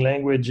programming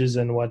languages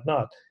and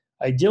whatnot.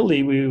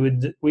 Ideally,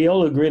 we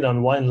all agreed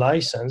on one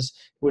license.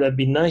 It would have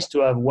been nice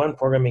to have one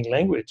programming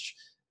language.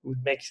 It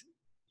would make,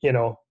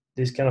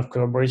 this kind of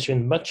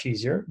collaboration much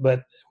easier,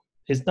 but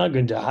it's not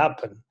going to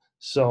happen.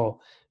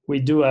 So we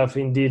do have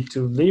indeed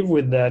to live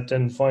with that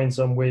and find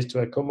some ways to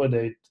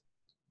accommodate.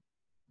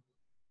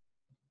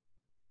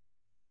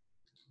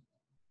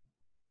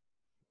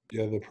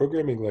 Yeah, the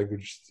programming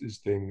language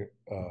thing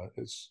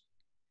is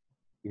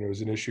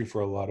an issue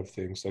for a lot of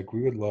things. Like,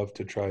 we would love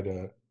to try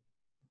to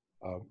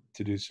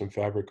do some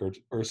Fabric or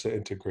URSA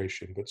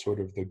integration, but sort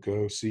of the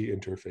Go C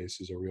interface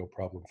is a real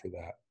problem for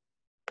that.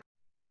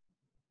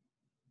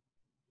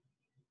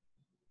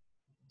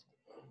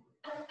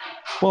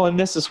 Well, and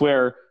this is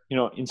where,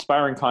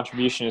 inspiring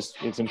contribution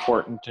is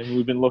important. And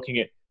we've been looking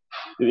at,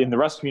 in the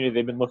Rust community,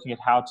 they've been looking at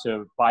how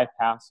to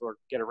bypass or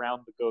get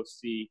around the Go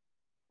C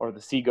or the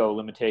CGO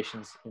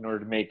limitations in order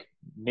to make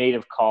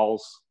native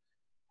calls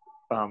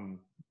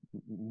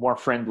more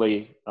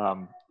friendly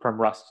from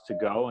Rust to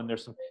Go. And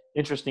there's some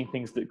interesting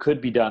things that could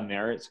be done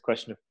there. It's a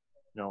question of,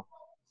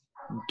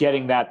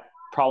 getting that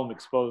problem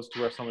exposed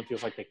to where someone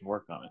feels like they can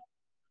work on it.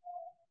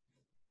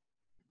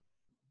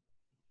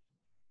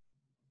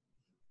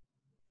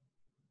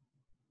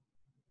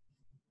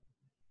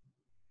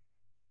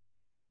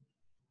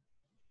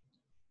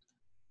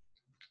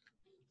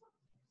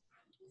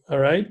 All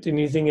right,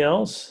 anything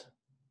else?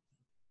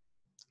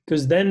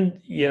 Because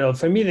then,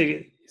 for me,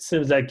 it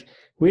seems like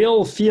we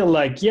all feel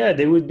like, yeah,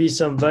 there would be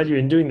some value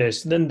in doing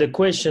this. Then the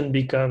question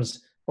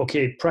becomes,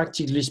 okay,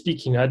 practically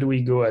speaking, how do we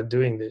go at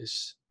doing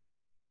this?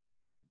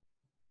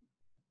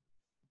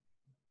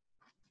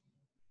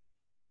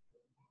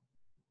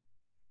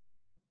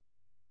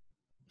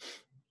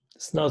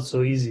 It's not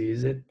so easy,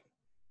 is it?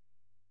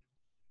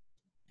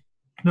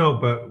 No,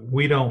 but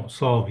we don't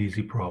solve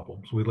easy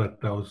problems. We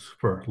let those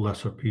for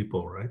lesser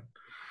people, right?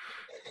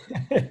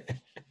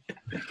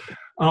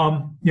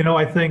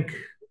 I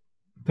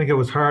think it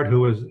was Hart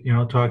who was,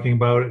 talking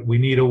about it. We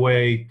need a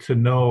way to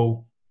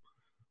know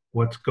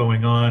what's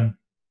going on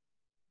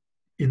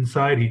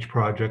inside each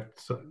project,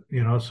 so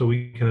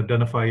we can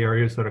identify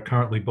areas that are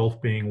currently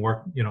both being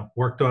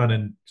worked on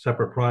in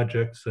separate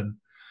projects, and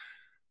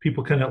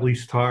people can at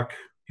least talk.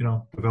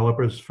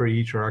 Developers for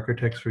each or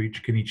architects for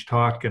each can each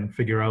talk and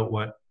figure out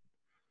what,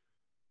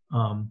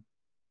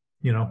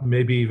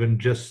 maybe even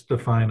just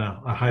define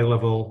a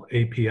high-level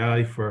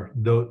API for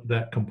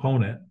that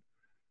component,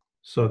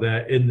 so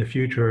that in the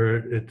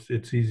future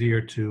it's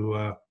easier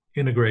to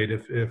integrate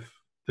if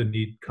the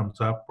need comes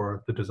up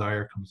or the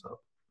desire comes up.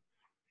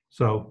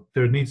 So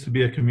there needs to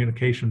be a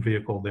communication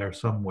vehicle there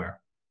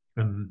somewhere,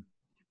 and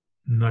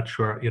I'm not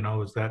sure,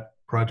 is that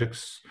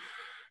projects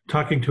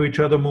talking to each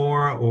other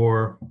more,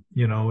 or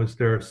is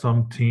there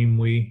some team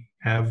we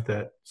have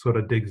that sort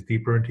of digs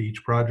deeper into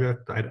each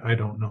project? I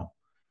don't know.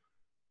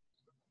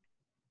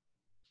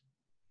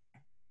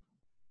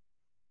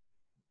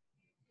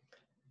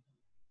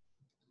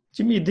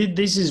 Jimmy,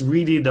 this is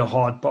really the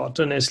hard part,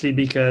 honestly,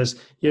 because,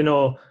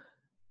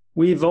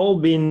 we've all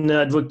been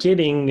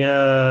advocating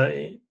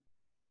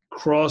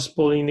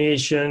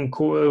cross-pollination,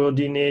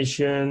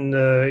 coordination,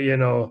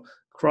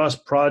 cross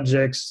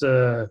projects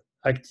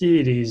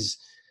activities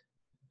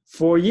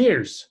for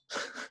years.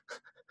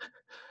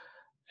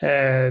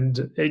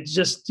 And it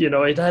just,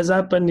 it has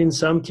happened in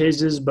some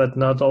cases, but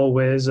not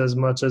always as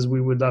much as we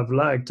would have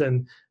liked.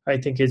 And I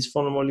think it's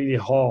fundamentally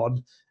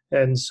hard.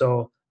 And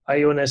so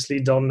I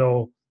honestly don't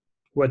know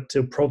what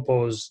to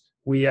propose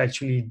we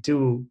actually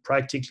do,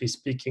 practically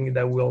speaking,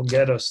 that will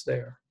get us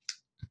there.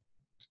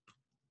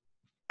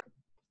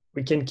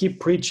 We can keep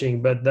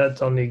preaching, but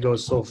that only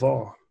goes so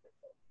far.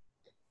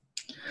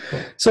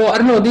 So I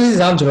don't know. This is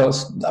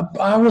Angelos.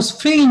 I was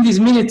thinking these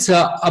minutes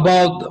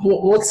about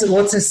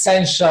what's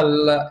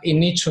essential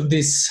in each of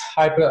these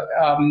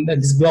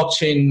this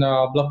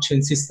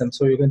blockchain system.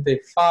 So you can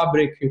take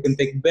Fabric, you can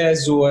take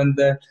Bezu, and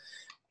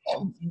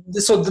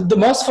so the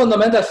most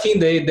fundamental thing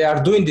they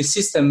are doing this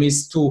system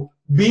is to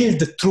build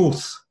the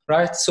truth,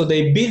 right? So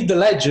they build the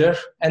ledger,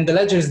 and the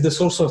ledger is the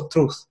source of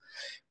truth.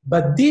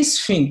 But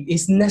this thing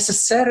is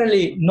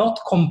necessarily not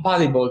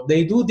compatible.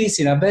 They do this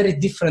in a very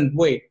different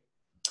way.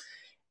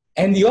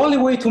 And the only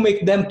way to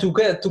make them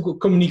to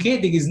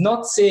communicating is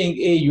not saying,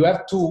 hey, you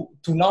have to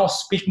now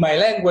speak my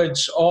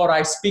language or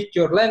I speak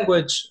your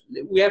language.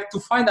 We have to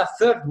find a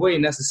third way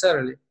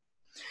necessarily.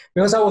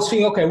 Because I was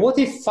thinking, okay, what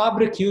if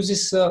Fabric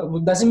uses,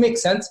 does it make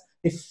sense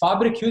if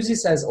Fabric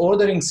uses as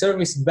ordering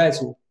service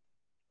Bezu?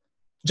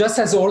 Just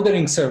as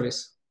ordering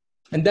service.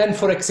 And then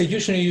for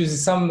execution, it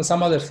uses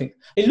some other thing.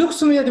 It looks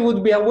to me that it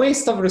would be a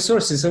waste of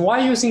resources. So why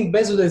using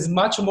Bezu that is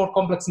much more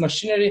complex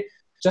machinery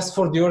just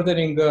for the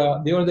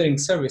ordering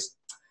service?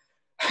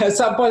 At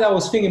some point, I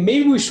was thinking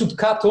maybe we should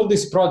cut all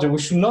this project. We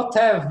should not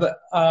have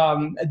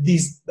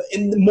these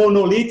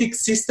monolithic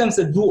systems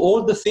that do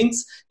all the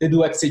things. They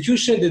do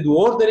execution, they do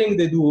ordering,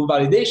 they do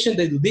validation,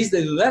 they do this,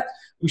 they do that.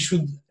 We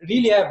should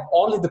really have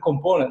only the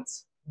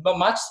components, but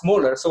much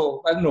smaller.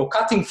 So I don't know,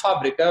 cutting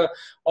Fabric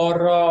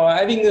or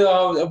having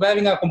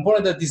a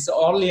component that is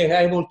only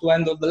able to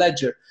handle the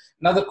ledger.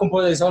 Another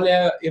component is only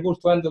able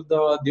to handle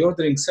the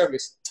ordering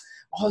service.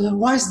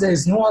 Otherwise, there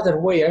is no other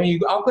way. I mean,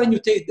 how can you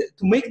to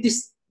make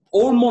this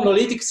all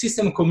monolithic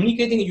system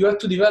communicating? You have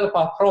to develop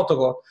a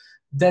protocol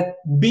that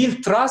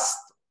build trust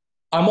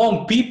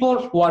among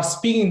people who are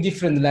speaking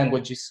different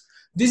languages.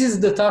 This is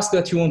the task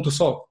that you want to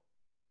solve.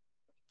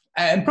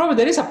 And probably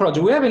there is a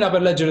project. We have in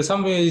Hyperledger,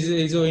 someone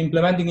is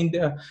implementing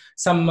in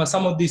some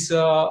of this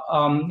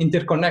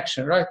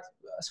interconnection, right?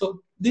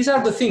 So these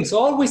are the things.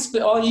 Always,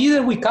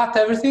 either we cut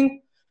everything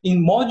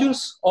in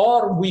modules,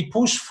 or we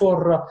push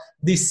for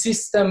this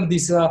system,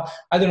 this I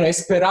don't know,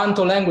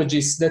 Esperanto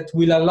languages that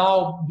will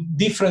allow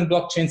different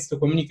blockchains to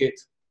communicate.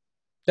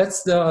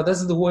 That's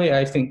the way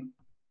I think.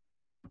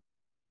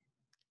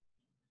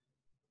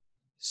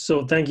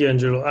 So thank you,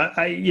 Angelo.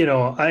 I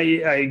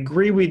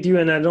agree with you,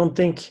 and I don't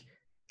think,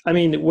 I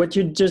mean, what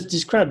you just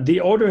described,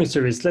 the ordering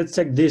service, let's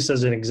take this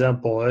as an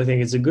example. I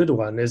think it's a good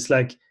one. It's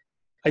like,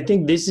 I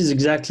think this is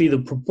exactly the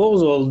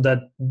proposal that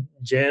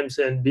James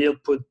and Bill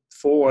put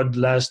forward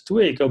last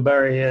week, or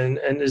Barry, and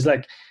it's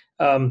like,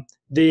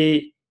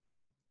 they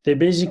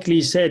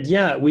basically said,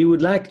 yeah, we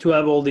would like to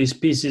have all these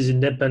pieces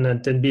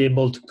independent and be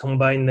able to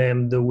combine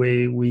them the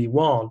way we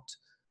want.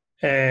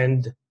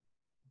 And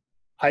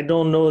I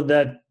don't know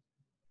that,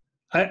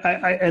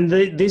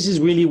 this is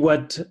really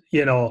what,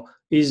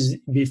 is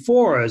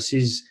before us,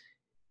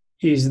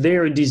 is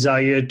their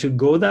desire to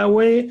go that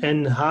way,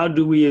 and how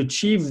do we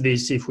achieve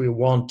this if we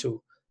want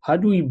to? How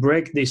do we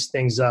break these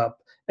things up?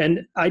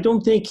 And I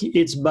don't think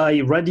it's by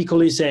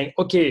radically saying,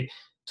 okay,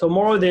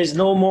 tomorrow there's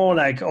no more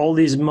like all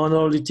these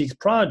monolithic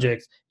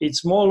projects.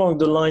 It's more along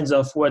the lines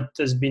of what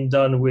has been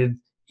done with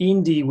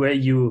Indy, where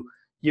you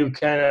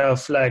kind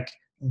of like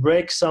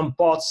break some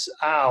parts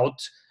out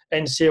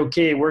and say,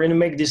 okay, we're going to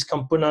make this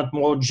component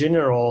more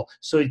general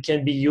so it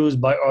can be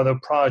used by other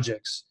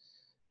projects.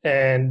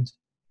 And,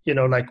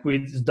 like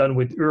we've done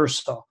with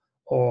Ursa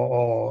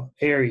or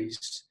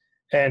Aries.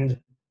 And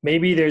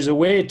maybe there's a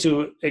way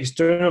to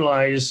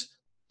externalize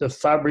the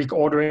Fabric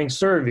ordering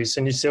service.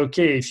 And you say,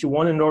 okay, if you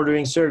want an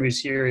ordering service,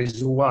 here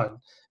is one.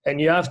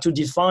 And you have to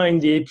define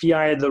the API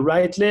at the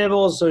right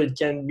level so it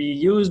can be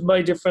used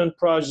by different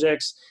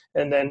projects.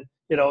 And then,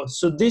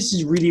 so this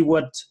is really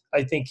what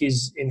I think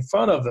is in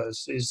front of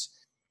us is,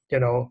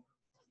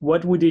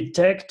 what would it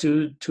take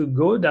to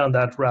go down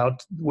that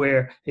route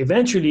where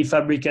eventually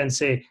Fabric can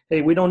say,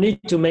 hey, we don't need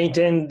to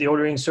maintain the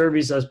ordering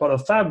service as part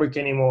of Fabric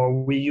anymore.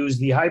 We use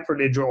the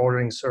Hyperledger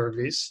ordering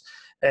service,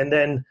 and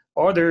then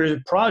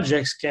other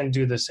projects can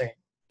do the same.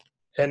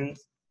 And,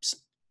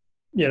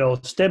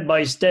 step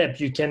by step,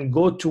 you can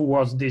go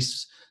towards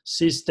this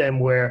system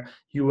where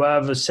you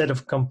have a set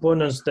of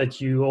components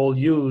that you all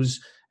use,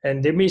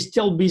 and there may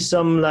still be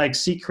some like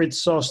secret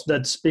sauce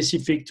that's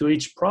specific to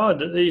each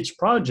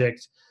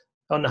project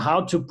on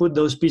how to put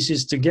those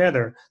pieces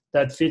together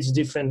that fits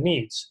different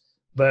needs.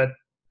 But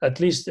at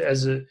least they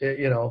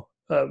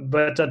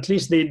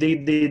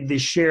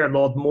share a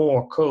lot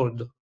more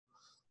code.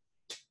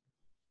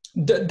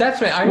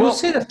 Definitely. I will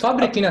say that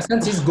Fabric, in a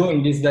sense, is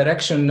going this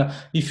direction.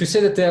 If you say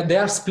that they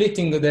are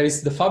splitting, there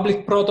is the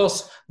Fabric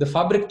Protos, the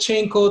Fabric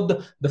chain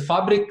code, the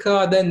Fabric,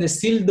 then there's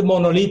still the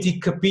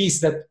monolithic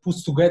piece that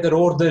puts together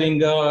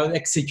ordering,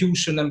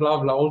 execution, and blah,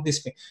 blah, all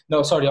these things.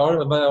 No, sorry,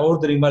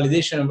 ordering,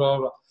 validation, and blah,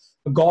 blah,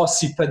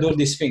 gossip, and all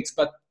these things.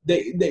 But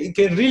they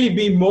can really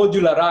be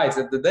modularized.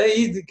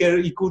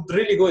 It could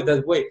really go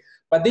that way.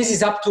 But this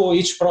is up to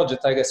each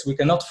project, I guess. We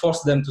cannot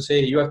force them to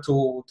say, you have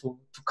to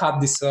cut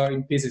this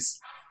in pieces.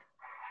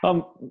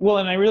 Well,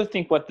 and I really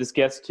think what this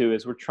gets to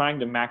is we're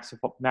trying to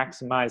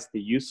maximize the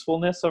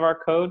usefulness of our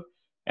code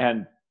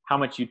and how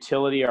much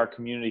utility our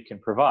community can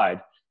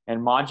provide. And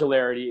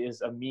modularity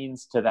is a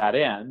means to that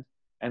end.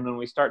 And when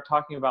we start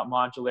talking about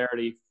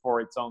modularity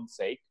for its own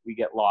sake, we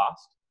get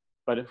lost.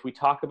 But if we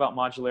talk about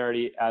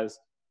modularity as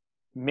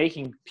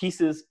making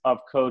pieces of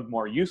code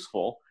more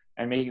useful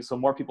and making it so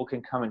more people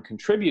can come and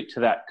contribute to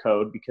that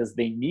code because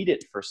they need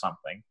it for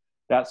something,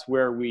 that's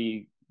where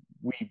we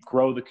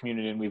grow the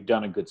community and we've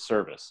done a good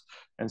service.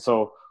 And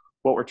so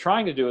what we're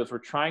trying to do is we're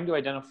trying to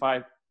identify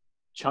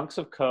chunks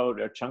of code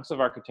or chunks of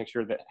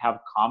architecture that have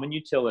common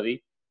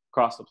utility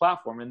across the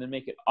platform, and then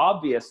make it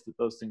obvious that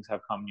those things have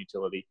common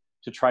utility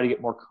to try to get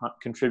more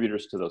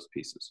contributors to those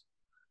pieces.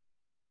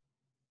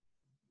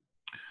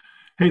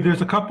 Hey,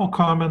 there's a couple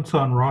comments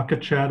on Rocket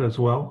Chat as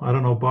well. I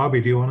don't know, Bobby,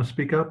 do you want to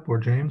speak up, or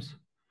James?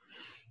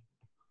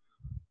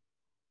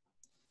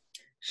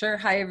 Sure.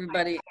 Hi,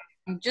 everybody.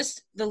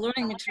 Just the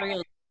learning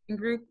materials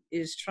group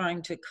is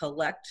trying to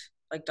collect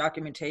like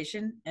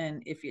documentation.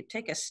 And if you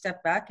take a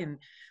step back and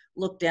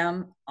look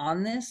down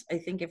on this, I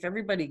think if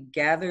everybody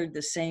gathered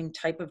the same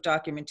type of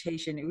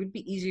documentation, it would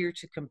be easier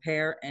to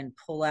compare and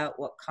pull out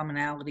what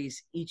commonalities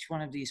each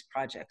one of these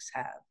projects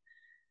have.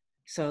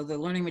 So the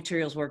learning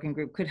materials working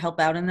group could help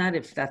out in that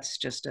if that's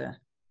just a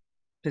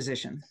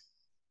position.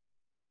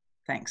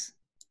 Thanks.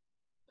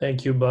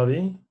 Thank you,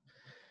 Bobby.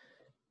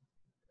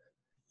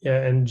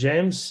 Yeah, and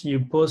James, you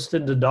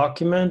posted the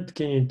document.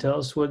 Can you tell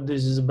us what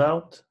this is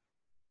about?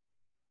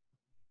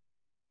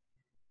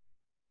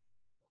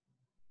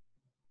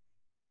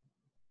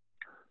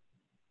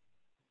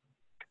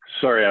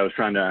 Sorry, I was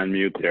trying to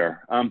unmute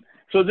there.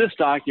 So this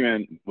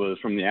document was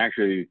from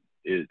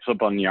it's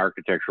up on the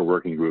architecture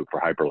working group for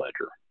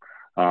Hyperledger.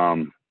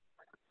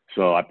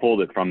 So I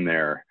pulled it from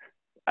there.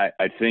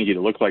 I think it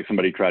looks like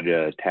somebody tried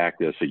to attack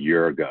this a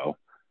year ago,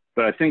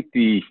 but I think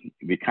the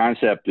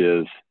concept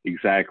is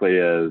exactly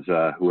as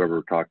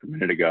whoever talked a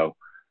minute ago.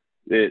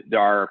 There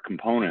are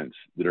components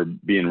that are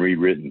being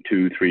rewritten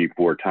 2, 3,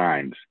 4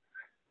 times,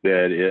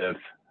 that if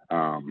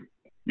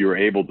you're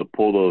able to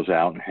pull those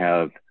out and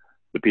have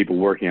the people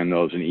working on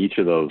those in each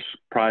of those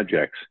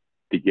projects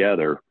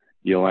together,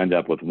 you'll end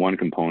up with one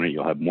component.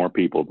 You'll have more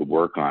people to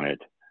work on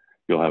it.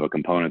 You'll have a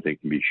component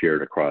that can be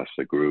shared across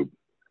the group.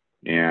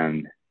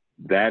 And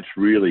that's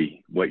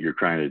really what you're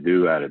trying to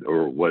do at it,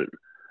 or what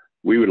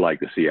we would like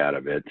to see out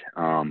of it,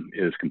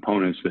 is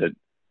components that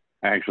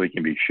actually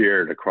can be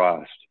shared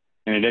across.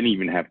 And it doesn't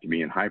even have to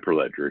be in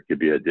Hyperledger. It could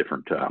be a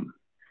different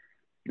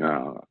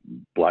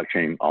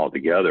blockchain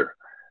altogether.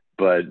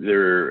 But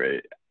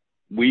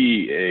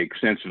we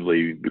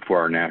extensively,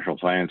 before our National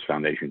Science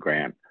Foundation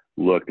grant,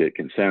 looked at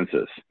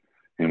consensus,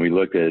 and we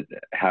looked at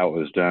how it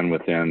was done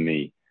within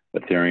the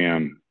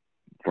Ethereum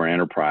for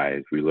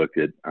Enterprise. We looked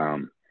at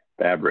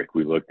Fabric.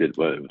 We looked at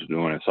what it was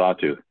doing in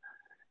Sawtooth,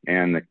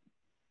 and the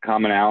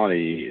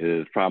commonality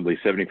is probably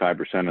 75%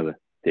 to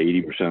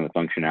 80% of the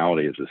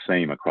functionality is the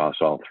same across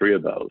all three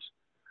of those.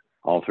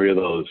 All three of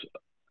those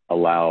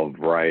allow a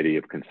variety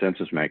of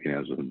consensus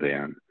mechanisms.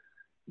 Then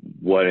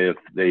what if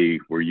they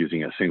were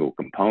using a single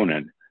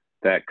component?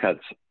 That cuts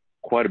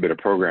quite a bit of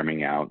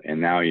programming out, and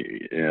now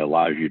it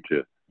allows you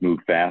to move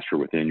faster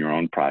within your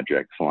own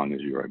project so long as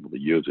you're able to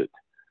use it.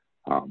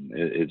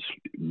 It's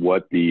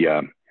what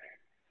the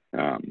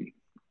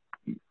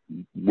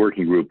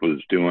working group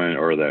was doing,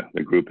 or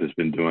the group has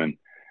been doing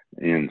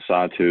in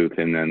Sawtooth,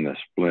 and then the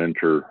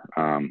Splinter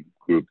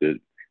group that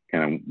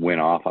kind of went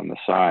off on the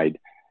side.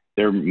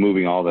 They're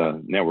moving all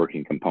the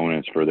networking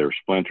components for their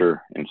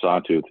Splinter and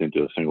Sawtooth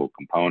into a single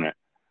component,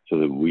 so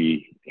that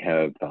we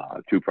have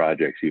 2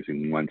 projects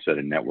using one set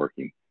of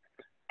networking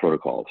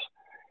protocols.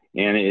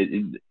 And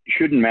it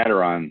shouldn't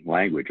matter on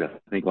language. I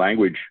think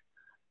language,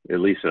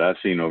 at least that I've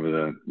seen over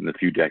the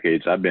few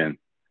decades I've been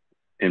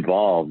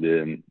involved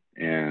in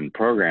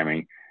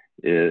programming,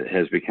 it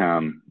has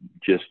become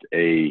just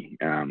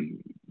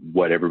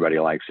what everybody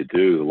likes to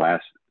do. The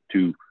last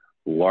 2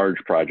 large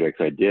projects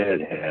I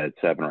did had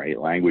 7 or 8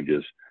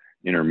 languages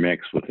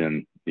intermixed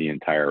within the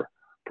entire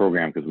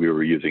program, because we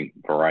were using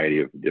a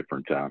variety of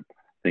different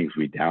things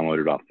we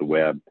downloaded off the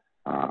web.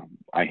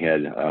 I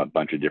had a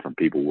bunch of different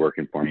people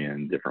working for me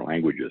in different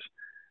languages.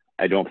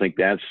 I don't think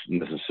that's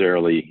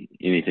necessarily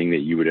anything that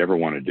you would ever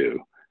want to do,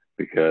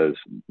 because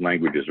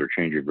languages are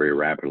changing very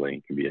rapidly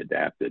and can be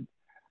adapted.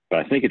 But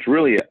I think it's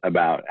really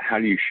about how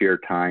do you share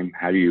time?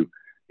 How do you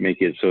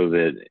make it so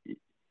that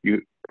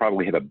you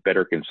probably have a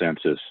better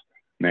consensus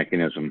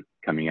mechanism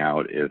coming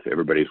out if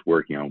everybody's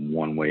working on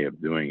one way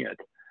of doing it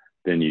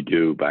than you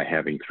do by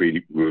having 3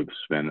 groups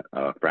spend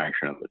a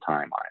fraction of the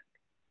time on it.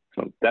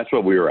 So that's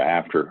what we were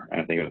after,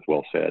 and I think it was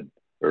well said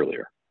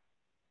earlier.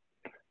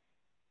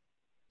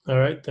 All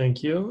right,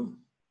 thank you.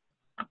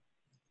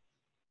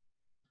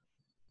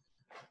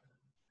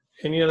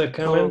 Any other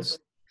comments?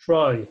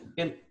 Troy.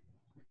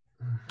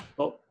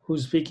 Oh,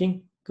 who's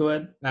speaking? Go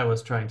ahead. I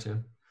was trying to.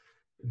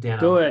 Dan.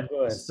 Go ahead.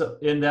 So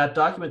in that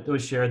document that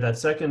was shared, that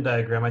second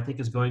diagram, I think,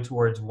 is going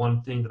towards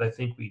one thing that I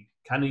think we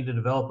kind of need to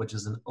develop, which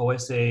is an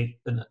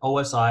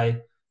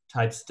OSI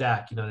type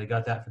stack. They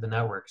got that for the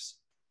networks.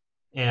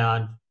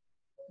 And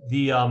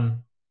the,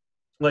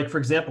 like, for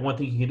example, one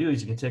thing you can do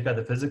is you can take out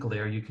the physical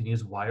layer, you can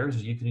use wires,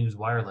 or you can use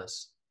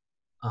wireless.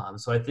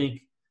 So I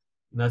think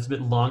that's a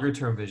bit longer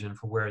term vision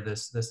for where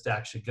this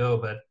stack should go,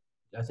 but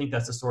I think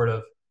that's the sort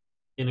of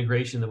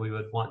integration that we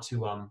would want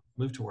to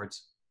move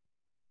towards.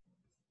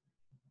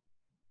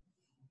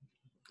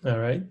 All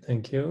right,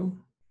 thank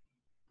you.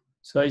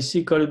 So I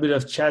see quite a bit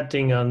of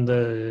chatting on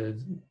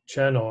the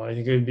channel. I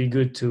think it'd be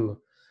good to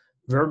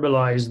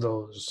verbalize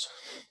those.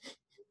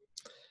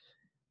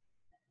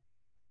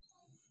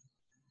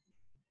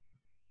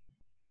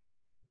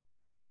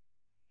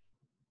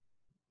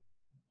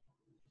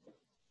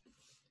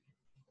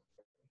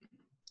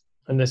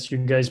 Unless you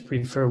guys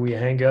prefer we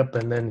hang up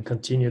and then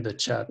continue the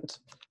chat.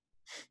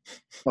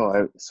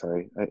 Oh,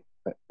 sorry.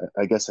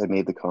 I guess I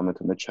made the comment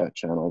in the chat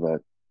channel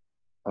that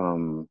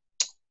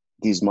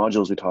these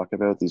modules we talk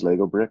about, these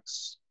Lego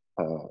bricks,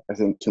 I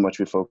think too much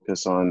we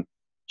focus on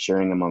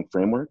sharing among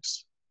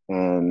frameworks.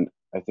 And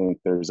I think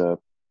there's a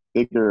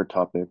bigger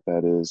topic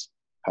that is,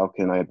 how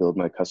can I build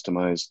my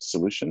customized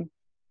solution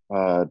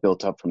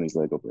built up from these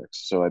Lego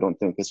bricks? So I don't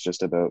think it's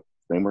just about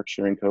framework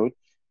sharing code,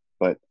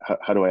 but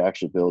how do I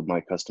actually build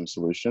my custom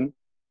solution?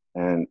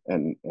 And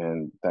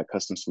that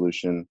custom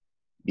solution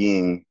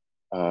being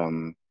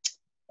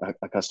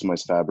a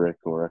customized fabric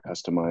or a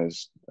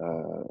customized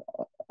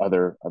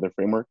other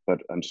framework,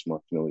 but I'm just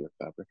more familiar with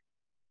fabric.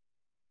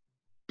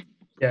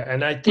 Yeah,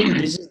 and I think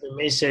this is the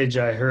message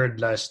I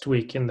heard last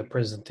week in the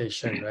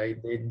presentation, right?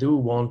 They do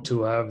want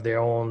to have their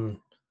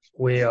own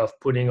way of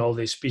putting all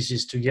these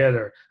pieces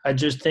together. I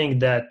just think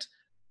that,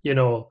 you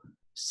know,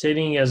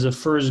 setting as a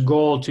first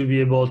goal to be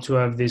able to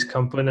have these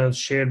components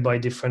shared by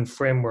different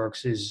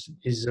frameworks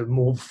is a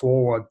move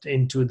forward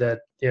into that,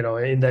 you know,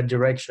 in that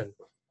direction.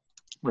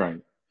 Right.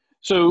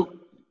 So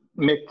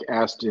Mick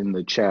asked in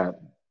the chat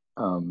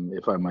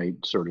if I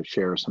might sort of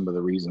share some of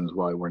the reasons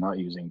why we're not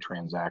using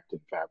Transact in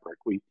Fabric.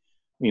 We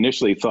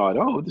initially thought,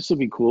 oh, this would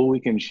be cool. We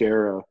can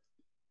share a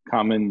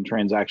common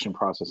transaction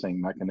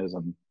processing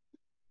mechanism.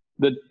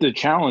 The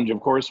challenge, of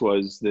course,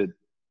 was that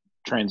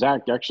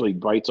Transact actually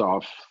bites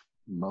off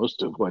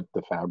most of what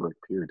the Fabric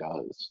peer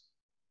does.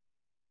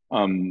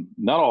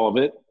 Not all of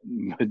it,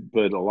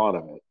 but a lot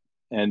of it.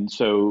 And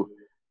so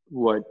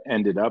what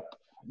ended up,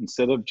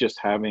 instead of just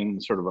having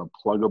sort of a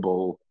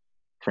pluggable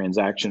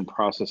transaction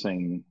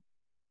processing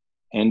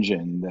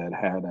engine that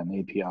had an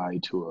API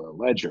to a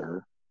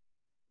ledger,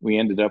 we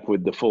ended up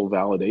with the full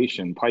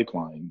validation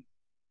pipeline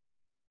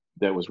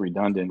that was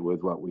redundant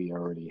with what we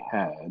already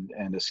had,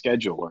 and a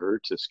scheduler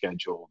to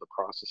schedule the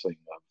processing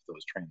of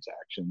those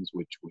transactions,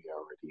 which we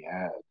already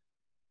had.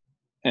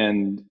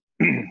 And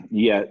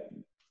yet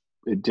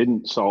it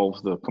didn't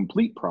solve the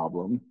complete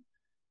problem,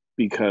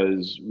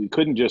 because we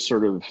couldn't just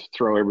sort of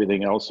throw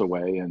everything else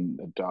away and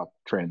adopt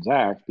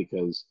Transact,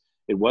 because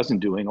it wasn't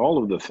doing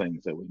all of the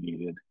things that we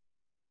needed,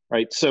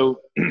 right?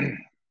 So, you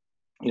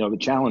know, the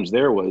challenge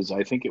there was,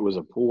 I think it was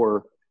a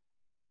poor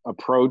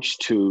approach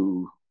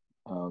to,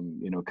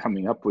 you know,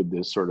 coming up with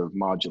this sort of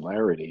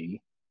modularity.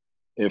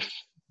 If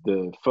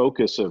the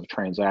focus of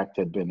Transact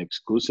had been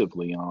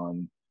exclusively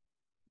on,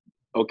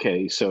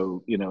 okay,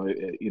 so, you know,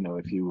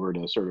 if you were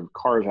to sort of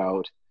carve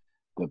out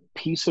the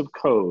piece of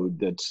code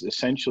that's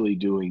essentially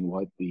doing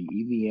what the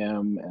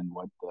EVM and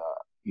what the,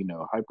 you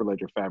know,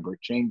 Hyperledger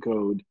Fabric chain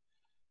code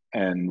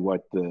and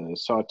what the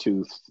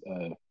Sawtooth,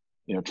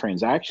 you know,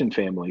 transaction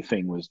family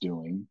thing was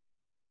doing,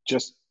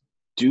 just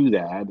do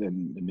that,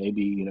 and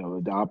maybe, you know,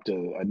 adopt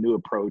a new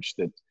approach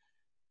that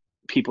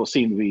people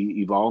seem to be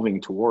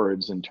evolving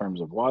towards in terms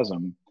of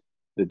WASM,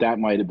 that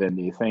might have been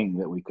the thing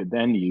that we could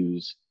then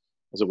use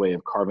as a way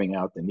of carving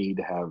out the need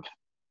to have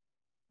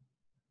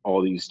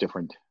all these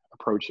different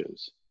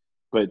approaches.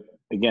 But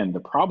again, the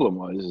problem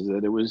was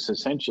that it was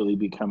essentially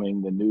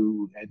becoming the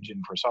new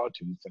engine for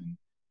Sawtooth, and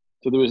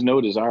so there was no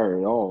desire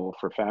at all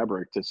for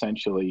Fabric to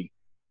essentially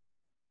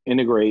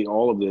integrate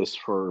all of this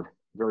for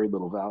very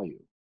little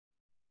value,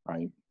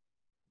 right?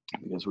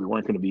 Because we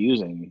weren't going to be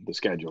using the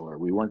scheduler,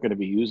 we weren't going to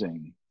be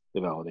using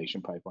the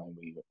validation pipeline.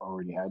 We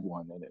already had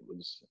one, and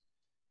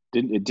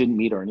it didn't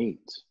meet our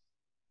needs.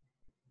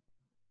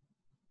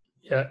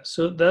 Yeah,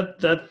 so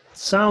that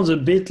sounds a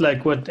bit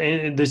like what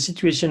the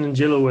situation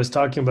Angelo was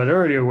talking about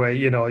earlier, where,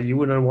 you know, you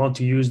wouldn't want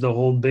to use the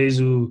whole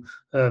Bezu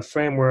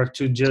framework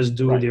to just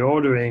do the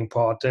ordering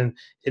part, and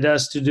it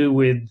has to do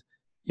with,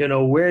 you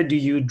know, where do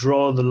you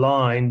draw the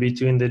line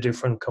between the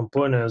different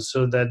components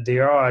so that they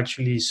are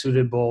actually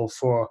suitable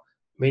for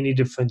many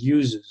different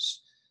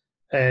users.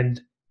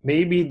 And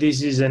maybe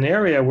this is an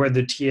area where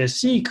the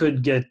TSC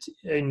could get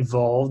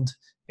involved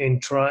in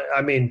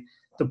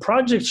the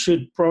project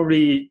should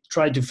probably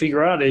try to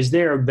figure out, is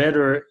there a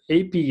better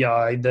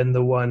API than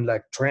the one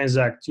like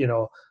Transact, you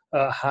know,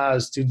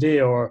 has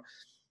today? Or,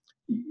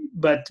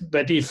 but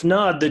if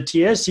not, the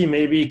TSC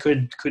maybe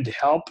could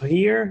help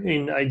here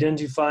in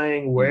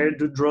identifying where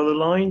to draw the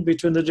line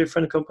between the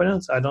different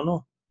components. I don't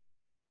know.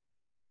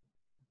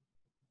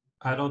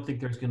 I don't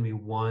think there's going to be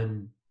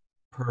one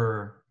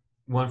for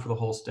the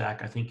whole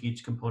stack. I think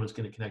each component is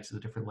going to connect to the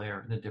different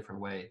layer in a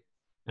different way,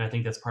 and I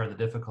think that's part of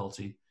the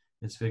difficulty.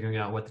 Is figuring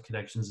out what the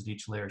connections at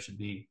each layer should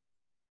be.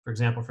 For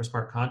example, for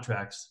smart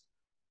contracts,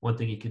 one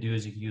thing you could do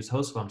is you could use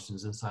host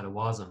functions inside of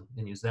WASM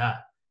and use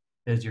that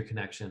as your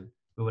connection.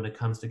 But when it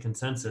comes to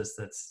consensus,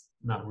 that's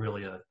not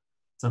really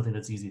something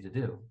that's easy to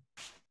do.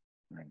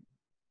 Right.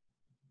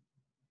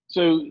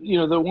 So,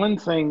 the one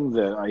thing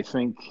that I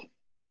think,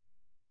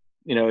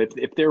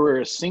 if there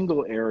were a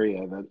single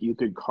area that you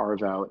could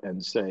carve out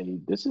and say,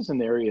 this is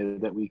an area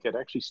that we could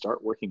actually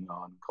start working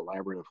on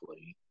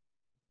collaboratively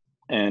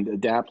and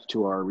adapt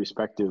to our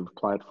respective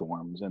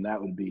platforms, and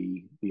that would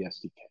be the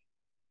SDK,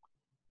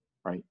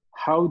 right?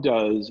 How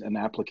does an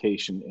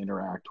application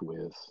interact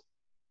with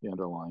the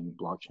underlying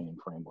blockchain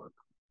framework?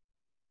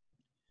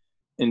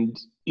 And,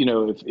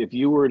 if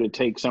you were to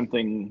take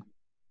something,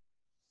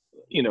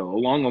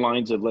 along the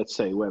lines of, let's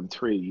say,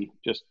 Web3,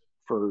 just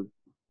for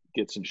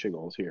gets and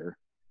shiggles here,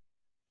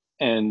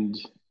 and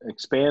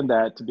expand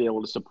that to be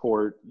able to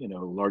support,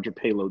 larger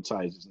payload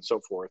sizes and so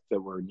forth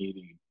that we're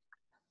needing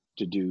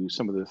to do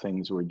some of the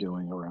things we're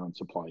doing around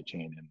supply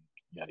chain and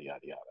yada, yada,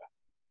 yada.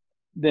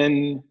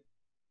 Then,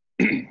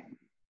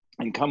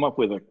 and come up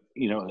with a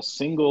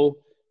single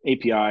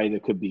API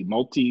that could be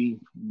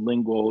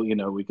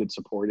multilingual, we could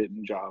support it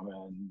in Java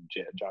and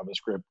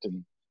JavaScript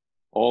and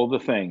all the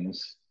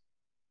things.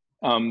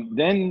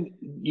 Then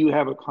you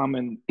have a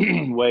common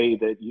way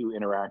that you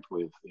interact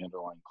with the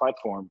underlying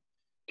platform.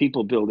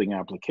 People building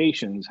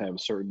applications have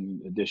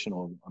certain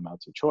additional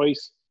amounts of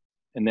choice,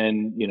 and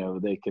then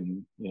they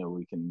can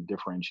we can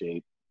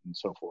differentiate and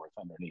so forth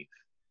underneath.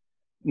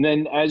 And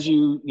then as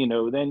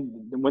then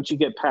once you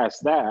get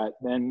past that,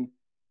 then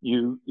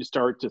you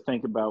start to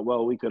think about,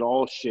 well, we could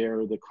all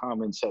share the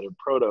common set of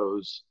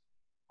protos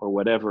or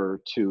whatever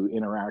to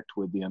interact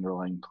with the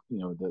underlying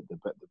the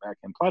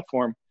backend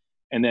platform.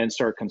 And then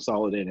start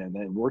consolidating and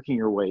then working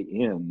your way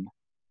in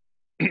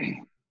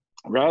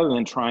rather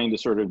than trying to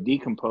sort of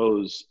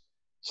decompose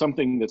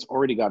something that's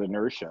already got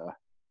inertia.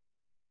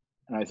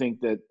 And I think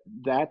that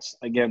that's,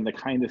 again, the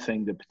kind of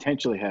thing that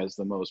potentially has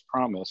the most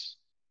promise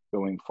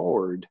going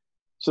forward,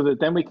 so that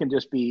then we can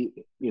just be,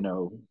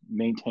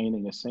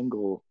 maintaining a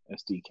single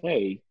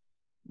SDK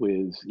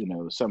with,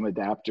 some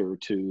adapter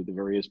to the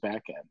various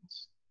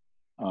backends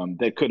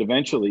that could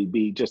eventually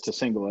be just a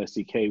single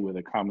SDK with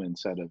a common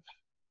set of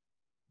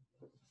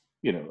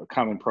a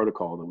common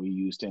protocol that we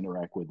use to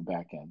interact with the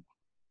backend.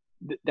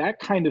 That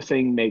kind of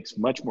thing makes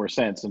much more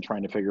sense than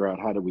trying to figure out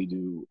how do we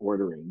do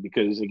ordering,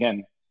 because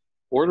again,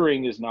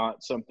 ordering is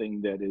not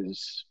something that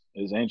is,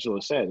 as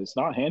Angela said, it's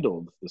not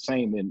handled the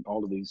same in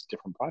all of these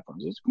different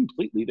platforms. It's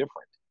completely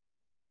different,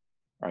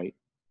 right?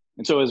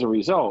 And so as a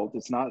result,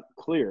 it's not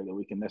clear that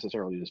we can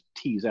necessarily just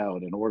tease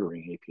out an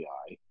ordering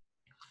API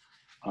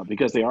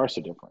because they are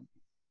so different.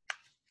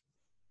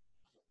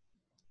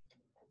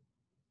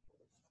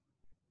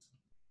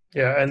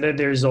 Yeah, and then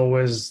there's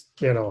always,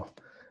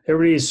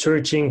 everybody is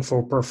searching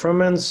for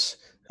performance,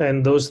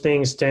 and those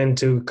things tend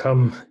to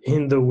come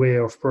in the way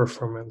of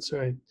performance,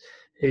 right?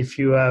 If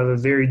you have a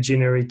very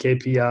generic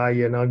API,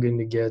 you're not going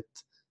to get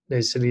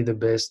necessarily the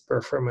best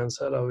performance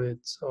out of it.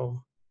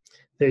 So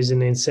there's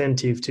an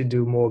incentive to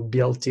do more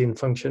built-in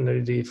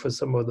functionality for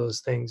some of those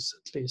things,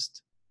 at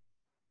least.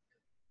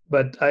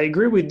 But I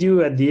agree with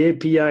you at the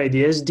API,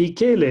 the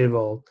SDK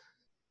level.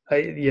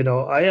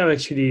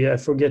 I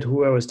forget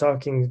who I was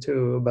talking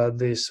to about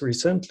this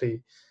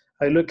recently.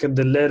 I look at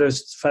the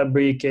latest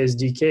Fabric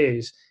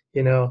SDKs,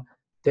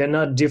 they're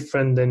not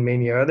different than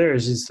many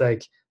others. It's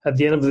like, at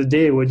the end of the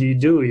day, what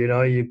do?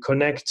 You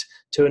connect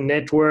to a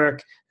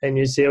network and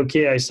you say,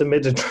 okay, I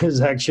submit a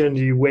transaction,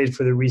 you wait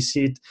for the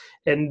receipt.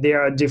 And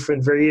there are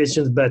different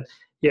variations, but,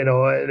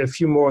 a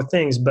few more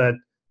things. But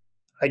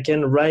I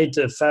can write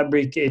a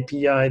Fabric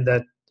API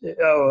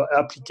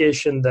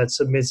application that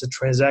submits a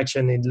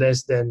transaction in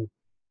less than,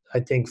 I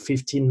think,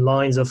 15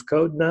 lines of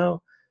code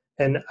now.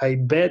 And I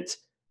bet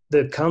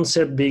the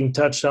concept being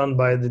touched on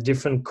by the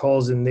different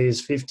calls in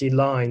these 15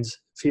 lines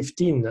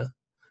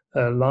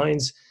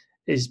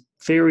is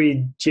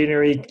very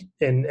generic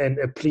and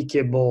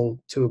applicable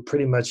to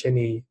pretty much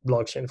any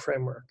blockchain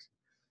framework.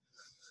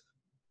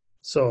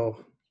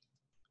 So,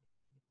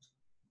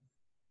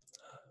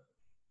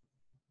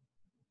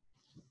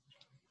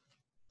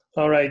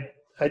 all right.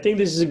 I think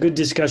this is a good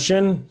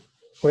discussion.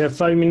 We have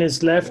 5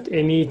 minutes left.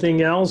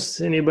 Anything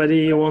else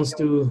anybody wants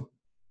to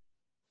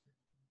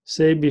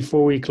say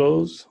before we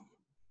close?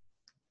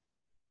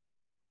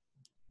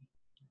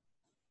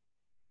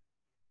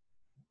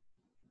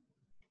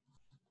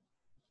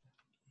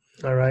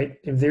 All right.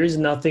 If there is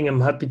nothing,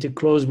 I'm happy to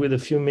close with a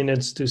few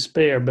minutes to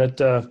spare.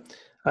 But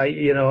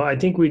I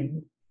think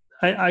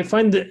I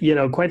find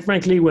that, quite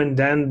frankly, when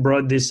Dan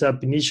brought this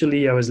up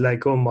initially, I was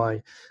like, oh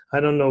my, I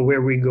don't know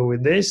where we go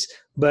with this.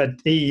 But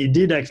he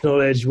did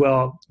acknowledge,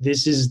 well,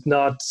 this is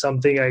not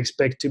something I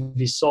expect to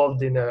be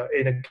solved in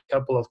a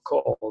couple of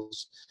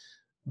calls.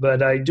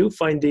 But I do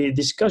find the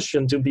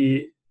discussion to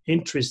be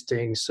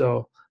interesting,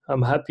 so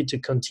I'm happy to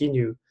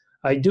continue.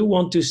 I do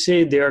want to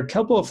say there are a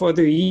couple of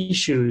other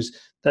issues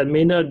that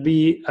may not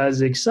be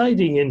as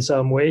exciting in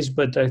some ways,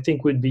 but I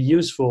think would be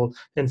useful.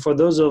 And for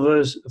those of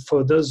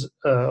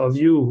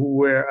you who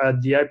were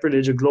at the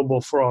Hyperledger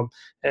Global Forum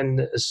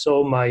and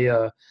saw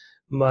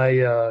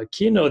my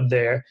keynote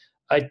there,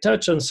 I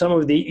touch on some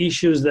of the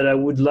issues that I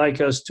would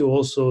like us to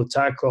also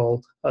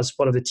tackle as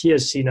part of the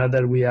TSC now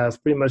that we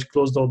have pretty much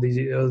closed all these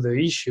other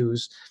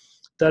issues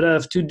that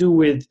have to do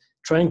with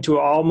trying to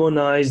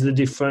harmonize the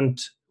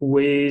different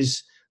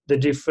ways the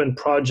different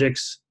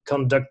projects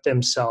conduct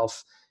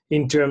themselves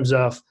in terms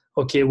of,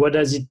 okay, what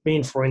does it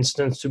mean, for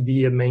instance, to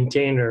be a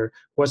maintainer?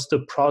 What's the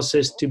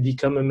process to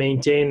become a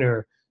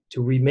maintainer,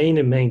 to remain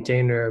a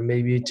maintainer,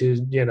 maybe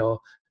to,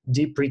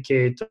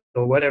 deprecate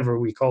or whatever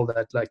we call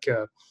that, like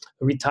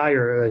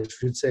retire, I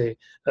should say,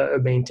 a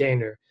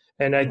maintainer.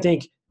 And I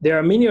think there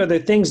are many other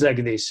things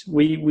like this.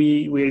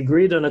 We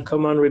agreed on a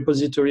common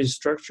repository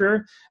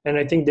structure, and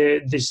I think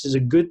this is a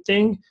good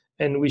thing,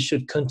 and we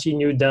should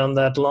continue down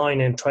that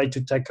line and try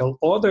to tackle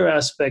other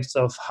aspects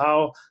of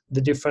how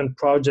the different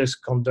projects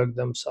conduct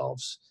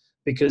themselves,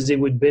 because they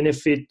would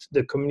benefit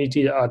the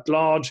community at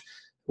large.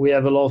 We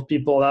have a lot of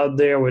people out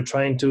there. We're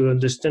trying to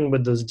understand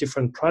what those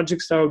different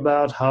projects are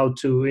about, how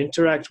to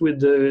interact with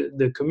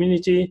the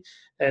community,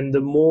 and the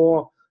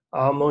more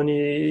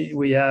harmony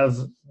we have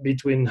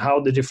between how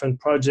the different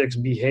projects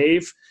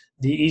behave,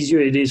 the easier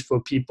it is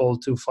for people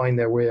to find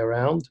their way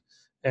around.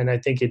 And I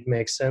think it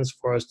makes sense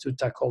for us to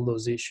tackle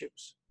those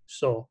issues.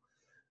 So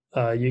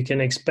you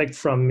can expect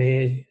from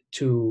me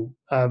to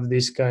have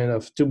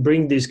to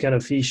bring these kind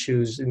of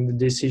issues in the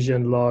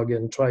decision log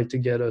and try to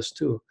get us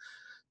to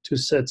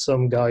set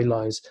some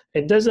guidelines.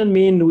 It doesn't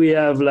mean we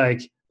have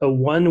like a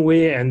one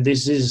way and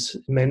this is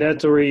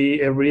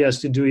mandatory, everybody has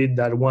to do it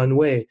that one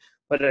way.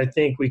 But I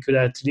think we could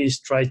at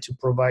least try to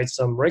provide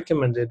some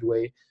recommended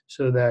way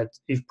so that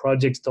if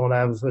projects don't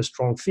have a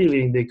strong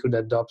feeling, they could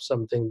adopt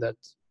something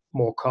that's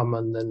more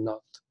common than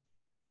not.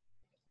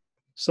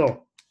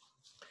 So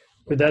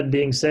with that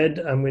being said,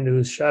 I'm going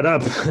to shut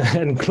up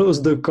and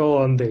close the call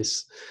on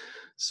this.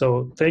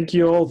 So thank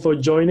you all for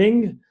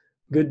joining.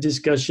 Good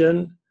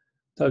discussion.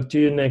 Talk to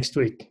you next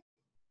week.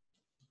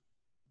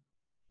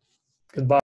 Goodbye.